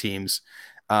teams,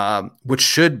 which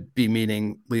should be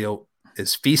meaning Leo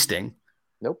is feasting.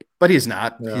 Nope, but he's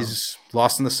not. Yeah. He's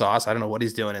lost in the sauce. I don't know what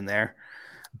he's doing in there,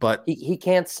 but he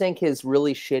can't sink his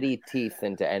really shitty teeth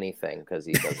into anything because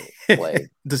he doesn't play.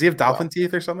 Does he have dolphin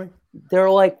teeth or something? They're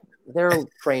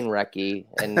train wrecky,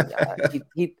 and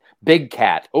he big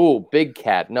cat. Oh, big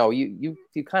cat. No, you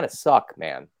kind of suck,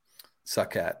 man.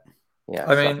 Suck cat. Yeah.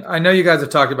 I mean, I know you guys have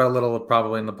talked about it a little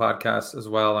probably in the podcast as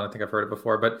well, and I think I've heard it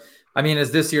before. But I mean,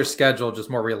 is this year's schedule just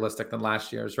more realistic than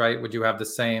last year's? Right? Would you have the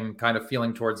same kind of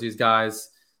feeling towards these guys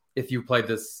if you played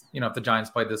this? If the Giants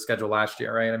played this schedule last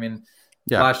year, right? I mean,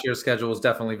 last year's schedule was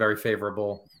definitely very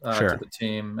favorable to the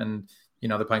team, and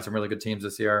they're playing some really good teams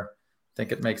this year. I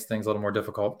think it makes things a little more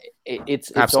difficult.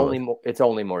 It's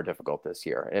only more difficult this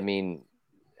year. I mean,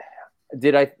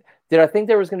 did I think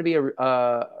there was going to be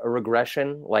a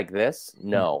regression like this?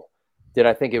 No. Did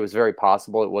I think it was very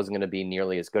possible it wasn't going to be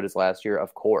nearly as good as last year?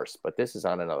 Of course, but this is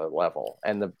on another level,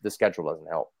 and the schedule doesn't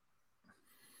help.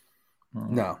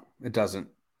 No, it doesn't.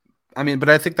 I mean, but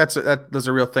I think those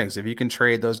are real things. If you can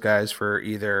trade those guys for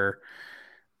either,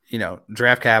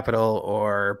 draft capital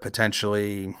or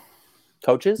potentially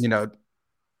coaches,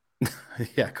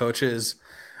 coaches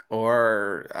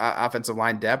or offensive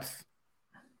line depth,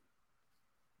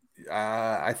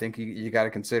 I think you got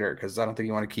to consider it, because I don't think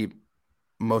you want to keep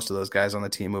most of those guys on the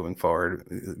team moving forward,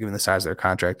 given the size of their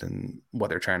contract and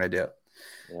what they're trying to do.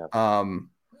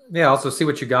 Yeah. Also see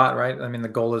what you got, right? I mean, the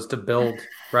goal is to build,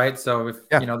 right? So if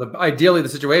ideally the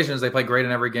situation is they play great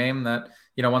in every game, that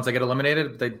once they get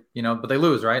eliminated, but they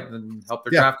lose, right? And help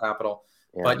their draft capital.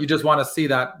 Yeah. But you just want to see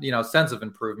that sense of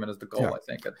improvement is the goal, I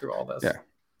think, through all this. Yeah,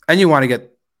 and you want to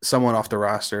get someone off the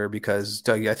roster, because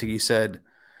Dougie, I think you said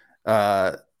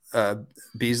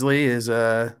Beasley is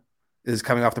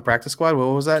coming off the practice squad. What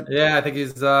was that? Yeah, I think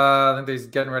he's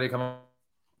getting ready to come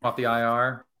off the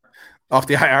IR. Off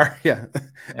the IR, yeah.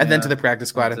 And then to the practice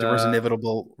squad if there was an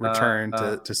inevitable return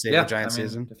to save the Giants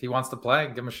season. If he wants to play,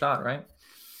 give him a shot, right?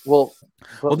 Well,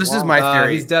 this is my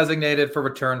theory. He's designated for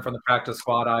return from the practice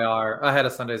squad IR ahead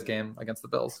of Sunday's game against the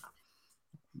Bills.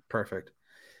 Perfect.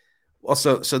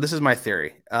 Also, so this is my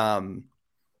theory. The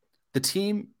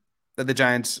team that the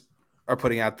Giants are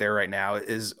putting out there right now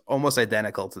is almost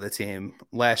identical to the team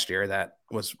last year that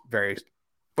was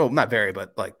not very,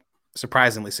 but like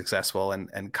surprisingly successful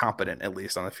and competent, at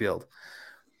least on the field.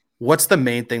 What's the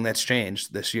main thing that's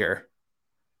changed this year?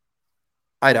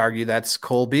 I'd argue that's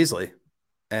Cole Beasley.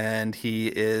 And he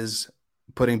is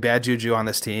putting bad juju on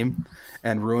this team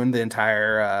and ruined the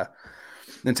entire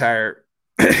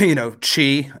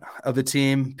chi of the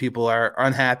team. People are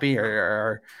unhappy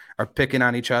or are picking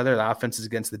on each other. The offense is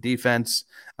against the defense.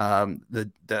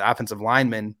 The offensive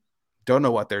linemen don't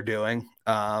know what they're doing.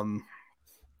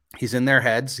 He's in their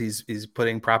heads. He's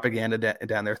putting propaganda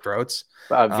down their throats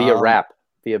via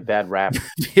bad rap.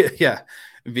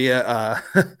 via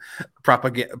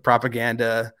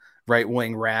propaganda right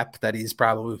wing rap that he's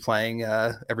probably playing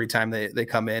every time they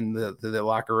come in the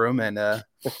locker room, and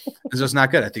it's just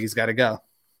not good. I think he's got to go.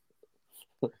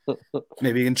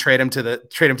 Maybe you can trade him to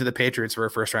the Patriots for a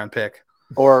first round pick,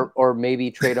 or maybe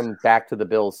trade him back to the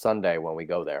Bills Sunday when we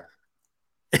go there.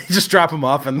 Just drop him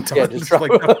off and just drop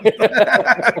like,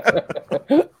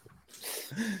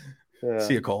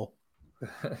 see you, Cole.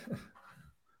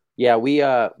 Yeah, we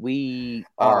are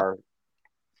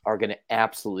going to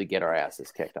absolutely get our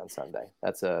asses kicked on Sunday.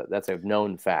 That's a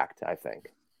known fact, I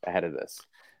think, ahead of this.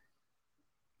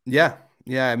 Yeah.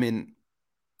 I mean,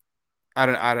 I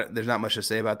don't. There's not much to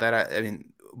say about that. I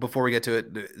mean, before we get to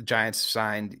it, the Giants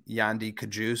signed Yandy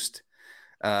Kajust,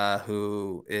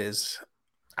 who is,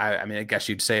 I mean, I guess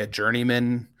you'd say a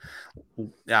journeyman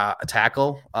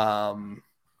tackle. I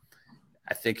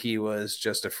think he was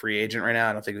just a free agent right now.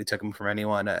 I don't think we took him from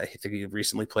anyone. I think he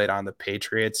recently played on the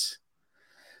Patriots.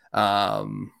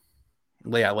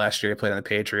 Last year he played on the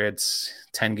Patriots,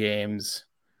 10 games.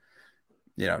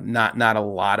 Not a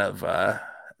lot of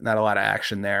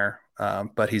action there.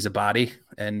 But he's a body,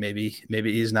 and maybe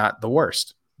he's not the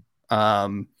worst.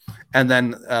 And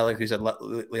then, like we said,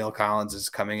 Leo Collins is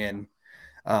coming in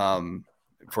to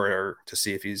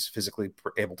see if he's physically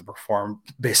able to perform.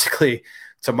 Basically,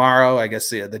 tomorrow, I guess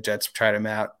the Jets tried him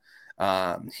out.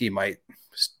 He might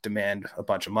demand a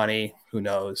bunch of money. Who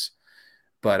knows?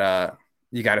 But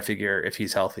you got to figure if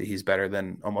he's healthy, he's better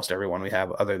than almost everyone we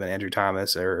have, other than Andrew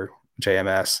Thomas or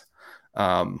JMS.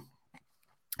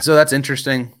 So that's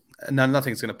interesting.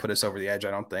 Nothing's going to put us over the edge.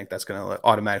 I don't think that's going to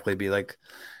automatically be like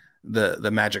the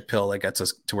magic pill that gets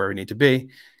us to where we need to be,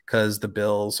 because the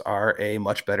Bills are a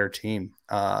much better team.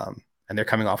 And they're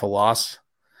coming off a loss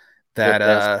that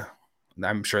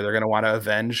I'm sure they're going to want to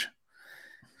avenge.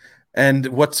 And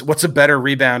what's a better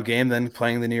rebound game than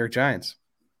playing the New York Giants?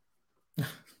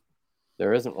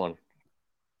 There isn't one.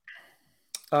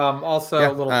 Also, a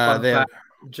little fun fact.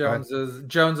 Jones is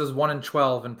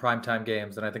 1-12 in primetime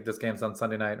games, and I think this game's on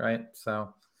Sunday night, right?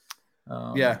 So,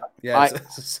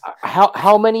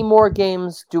 how many more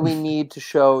games do we need to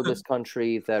show this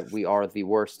country that we are the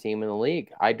worst team in the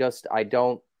league? I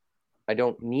don't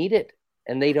need it,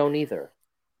 and they don't either.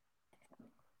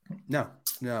 No,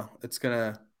 it's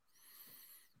gonna,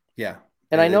 and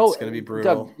I know it's gonna be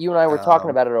brutal. Doug, you and I were talking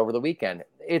about it over the weekend.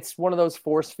 It's one of those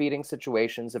force-feeding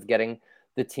situations of getting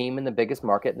the team in the biggest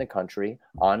market in the country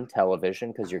on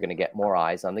television, because you're going to get more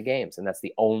eyes on the games. And that's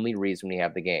the only reason we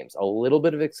have the games. A little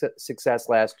bit of success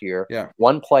last year. Yeah.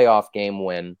 One playoff game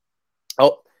win.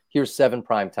 Oh, here's 7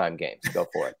 primetime games. Go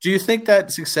for it. Do you think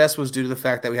that success was due to the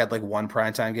fact that we had like 1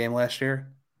 primetime game last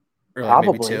year? Or like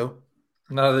Probably. maybe 2?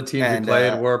 None of the teams we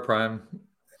played were prime.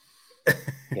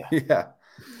 Yeah.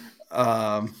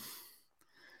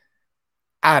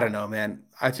 I don't know, man.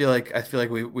 I feel like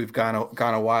we've gone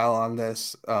a while on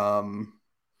this.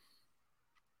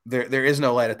 There is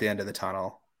no light at the end of the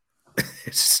tunnel.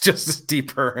 It's just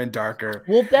deeper and darker.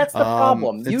 Well, that's the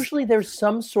problem. Usually there's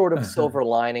some sort of silver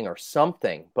lining or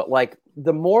something, but like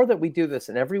the more that we do this,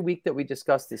 and every week that we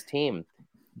discuss this team,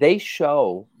 they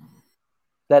show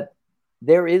that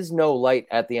there is no light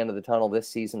at the end of the tunnel this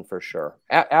season for sure.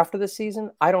 After this season,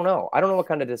 I don't know. I don't know what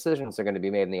kind of decisions are going to be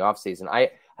made in the offseason.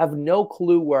 I have no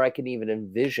clue where I can even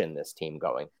envision this team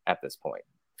going at this point.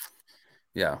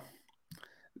 Yeah.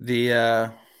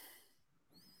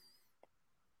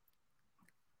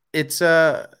 It's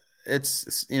has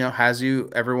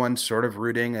everyone sort of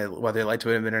rooting, whether they like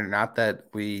to admit it or not, that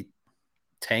we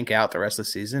tank out the rest of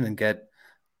the season and get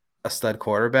a stud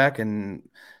quarterback and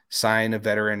sign a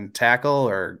veteran tackle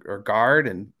or guard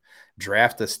and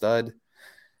draft a stud,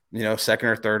 second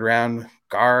or third round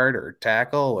guard or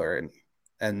tackle,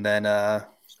 and then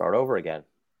start over again,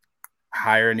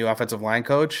 hire a new offensive line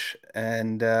coach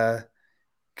and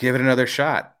give it another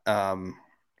shot.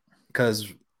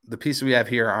 Because the pieces we have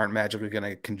here aren't magically going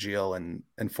to congeal and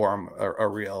form a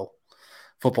real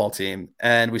football team.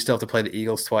 And we still have to play the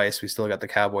Eagles twice. We still got the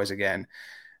Cowboys again.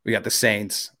 We got the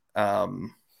Saints, the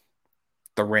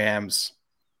Rams.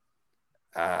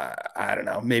 I don't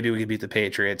know. Maybe we could beat the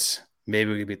Patriots.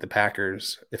 Maybe we could beat the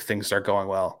Packers if things start going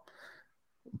well.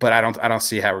 But I don't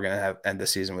see how we're going to end the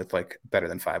season with like better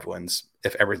than 5 wins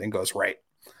if everything goes right.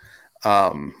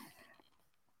 Yeah.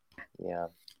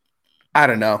 I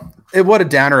don't know. What a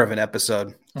downer of an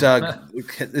episode, Doug.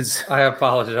 I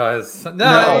apologize.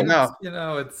 No.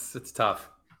 It's tough.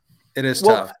 It is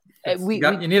tough.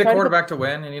 You need a quarterback to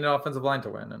win. You need an offensive line to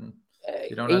win, and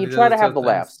you don't. And you try to have the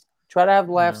laughs. Try to have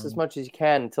the laughs as much as you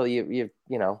can until you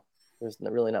there's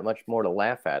really not much more to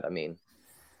laugh at. I mean,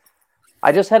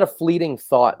 I just had a fleeting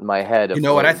thought in my head.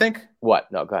 What I think?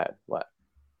 What? No, go ahead. What?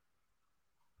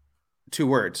 2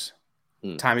 words.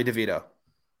 Tommy DeVito.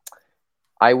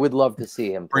 I would love to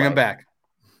see him play. Bring him back.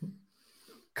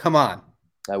 Come on.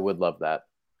 I would love that.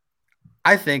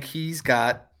 I think he's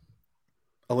got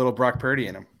a little Brock Purdy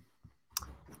in him.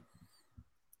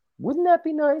 Wouldn't that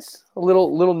be nice? A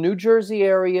little New Jersey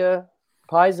area,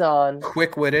 Paisan.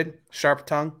 Quick-witted, sharp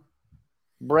tongue.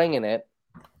 Bringing it.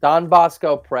 Don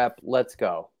Bosco prep. Let's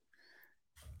go.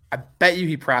 I bet you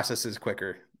he processes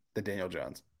quicker than Daniel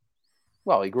Jones.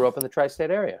 Well, he grew up in the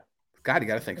tri-state area. God, you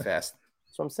got to think fast.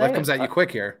 That's what I'm saying. Life comes at you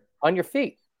quick here. On your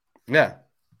feet. Yeah.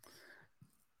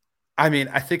 I mean,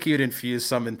 I think he would infuse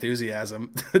some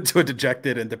enthusiasm to a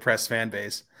dejected and depressed fan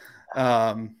base.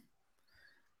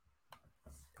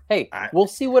 We'll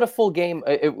see what a full game.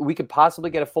 We could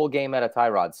possibly get a full game at a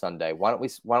Tyrod Sunday. Why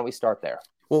don't we start there?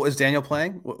 Well, is Daniel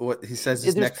playing? What he says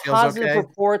his neck feels positive okay.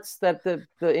 Reports that the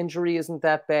injury isn't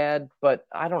that bad, but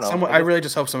I don't know. I really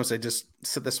just hope someone say, just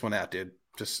sit this one out, dude.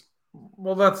 Just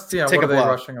that's take what a are they blow.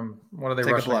 rushing him? What are they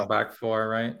rushing him back for?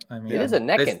 Right? I mean, it is a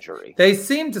neck injury. They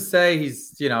seem to say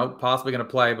he's possibly going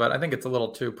to play, but I think it's a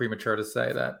little too premature to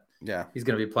say that. Yeah, he's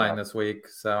going to be playing this week.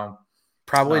 So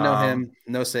probably no him,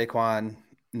 no Saquon,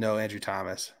 no Andrew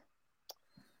Thomas.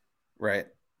 Right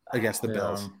against the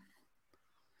Bills.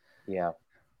 Yeah.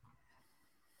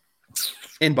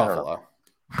 In Buffalo.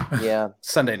 Yeah.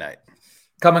 Sunday night.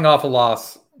 Coming off a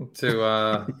loss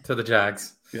to the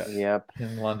Jags. Yeah. Yep.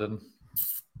 In London.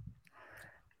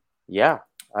 Yeah.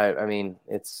 I mean,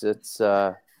 it's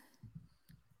I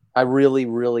really,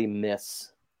 really miss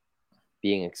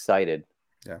being excited.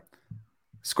 Yeah.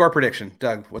 Score prediction.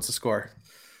 Doug, what's the score?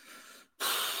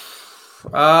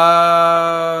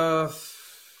 I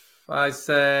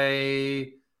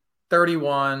say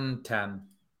 31-10.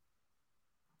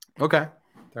 Okay.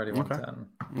 31-10.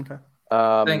 Okay.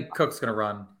 I think Cook's going to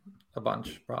run a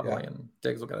bunch probably, and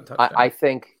Diggs will get a touchdown. I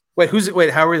think. How is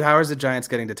the Giants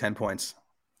getting to 10 points?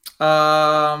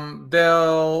 They'll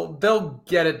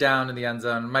get it down in the end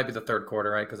zone. It might be the third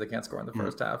quarter, right? Because they can't score in the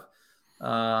first half.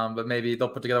 But maybe they'll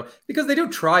put together, because they do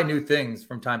try new things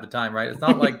from time to time, right? It's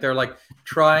not like they're like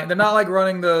trying. They're not like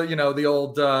running the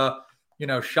old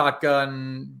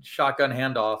shotgun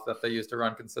handoff that they used to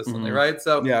run consistently, right?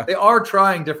 So they are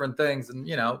trying different things, and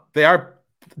they are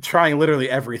trying literally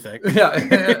everything.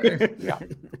 Yeah.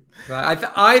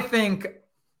 I think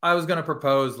I was going to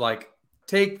propose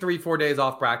take 3-4 days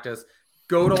off practice,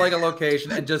 go to a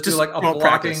location and just do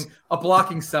a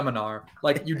blocking seminar.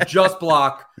 You just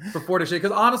block for 4 days.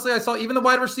 Because honestly, I saw even the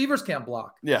wide receivers can't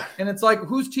block. Yeah. And it's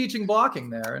who's teaching blocking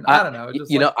there? And I don't know. It's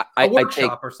just a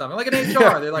workshop or something. Like an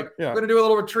HR. They're we're going to do a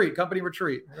little company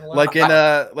retreat. Like in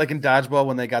dodgeball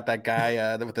when they got that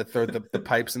guy with the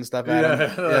pipes and stuff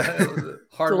at him.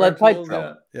 Hard lead pipe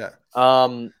drill. Yeah.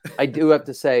 I do have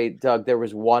to say, Doug, there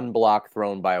was one block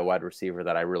thrown by a wide receiver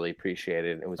that I really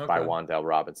appreciated. It was by Wan'Dale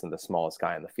Robinson, the smallest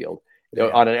guy in the field. Yeah.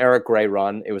 On an Eric Gray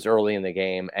run, it was early in the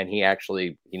game, and he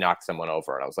knocked someone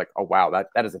over. And I was like, oh, wow, that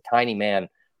is a tiny man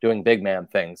doing big man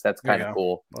things. That's kind of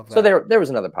cool. So there was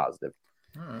another positive.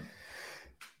 All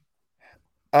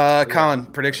right. Colin,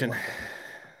 prediction.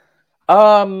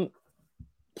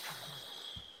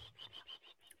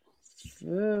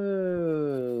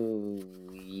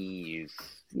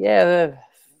 Yeah,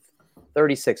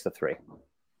 36-3.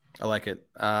 I like it.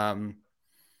 I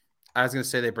was going to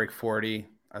say they break 40.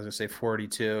 I was going to say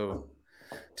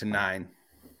 42-9.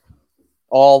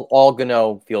 All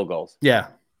Gano field goals. Yeah.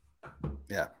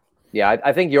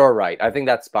 I think you're right. I think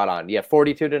that's spot on. Yeah,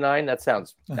 42-9. That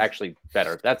sounds actually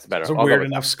better. That's better. It's a weird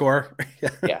enough score.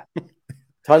 Yeah.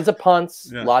 Tons of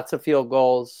punts, lots of field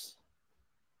goals.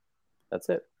 That's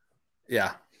it.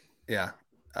 Yeah.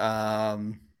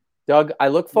 Doug, I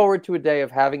look forward to a day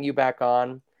of having you back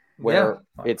on where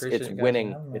it's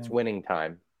winning. It's winning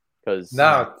time. Because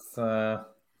the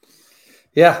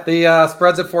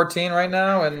spread's at 14 right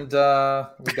now, and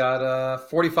we got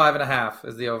 45.5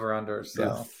 is the over under.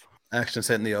 So action's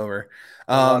hitting the over.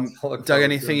 Doug,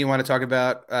 anything you want to talk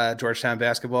about Georgetown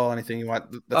basketball? Anything you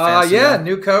want the fans to know?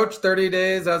 New coach, 30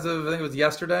 days as of, I think it was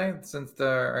yesterday, since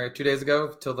 2 days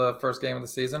ago till the first game of the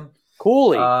season.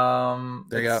 Coolly.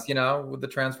 There you go. With the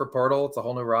transfer portal, it's a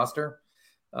whole new roster.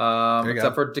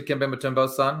 Except for Dikembe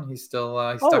Mutombo's son. He's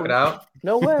still stuck it out.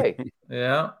 No way.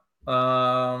 Yeah.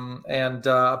 Dikembe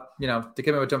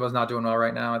Mutombo's not doing well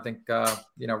right now. I think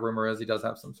rumor is he does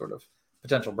have some sort of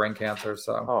potential brain cancer.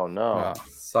 So oh no.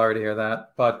 Sorry to hear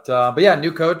that. But yeah,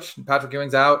 new coach, Patrick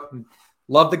Ewing's out.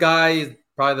 Love the guy. He's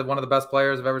probably one of the best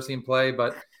players I've ever seen play,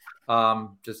 but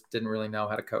just didn't really know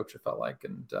how to coach, it felt like.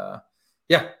 And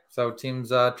Yeah. So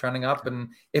teams trending up, and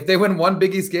if they win one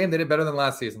Big East game, they did better than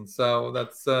last season. So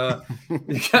that's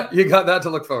you got that to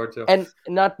look forward to. And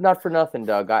not for nothing,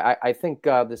 Doug. I think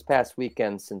this past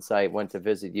weekend, since I went to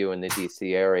visit you in the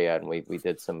DC area and we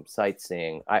did some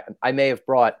sightseeing, I may have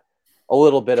brought a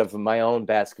little bit of my own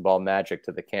basketball magic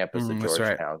to the campus of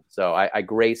Georgetown. Right. So I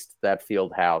graced that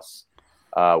field house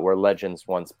where legends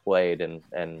once played, and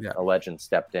a legend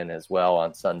stepped in as well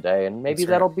on Sunday, and maybe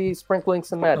that'll be sprinkling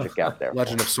some magic out there.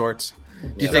 Legend of sorts.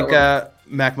 Do you think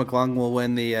Mac McClung will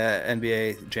win the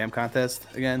NBA Jam contest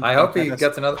again? I hope he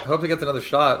gets another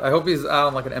shot. I hope he's out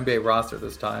on like an NBA roster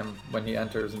this time when he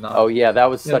enters. Not that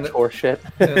was such horseshit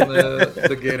in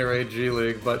the Gatorade G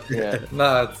League. But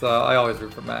it's I always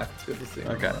root for Mac. It's good to see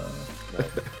him. Okay.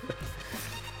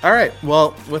 All right.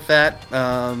 Well, with that,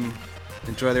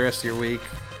 enjoy the rest of your week.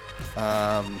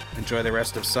 Enjoy the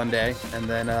rest of Sunday, and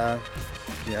then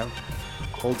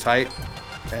hold tight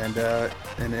and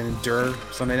endure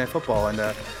Sunday Night Football.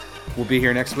 And we'll be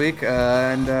here next week,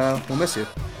 and we'll miss you.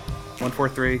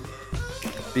 143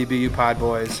 BBU Pod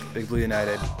Boys, Big Blue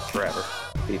United, forever.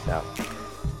 Peace out.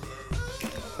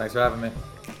 Thanks for having me.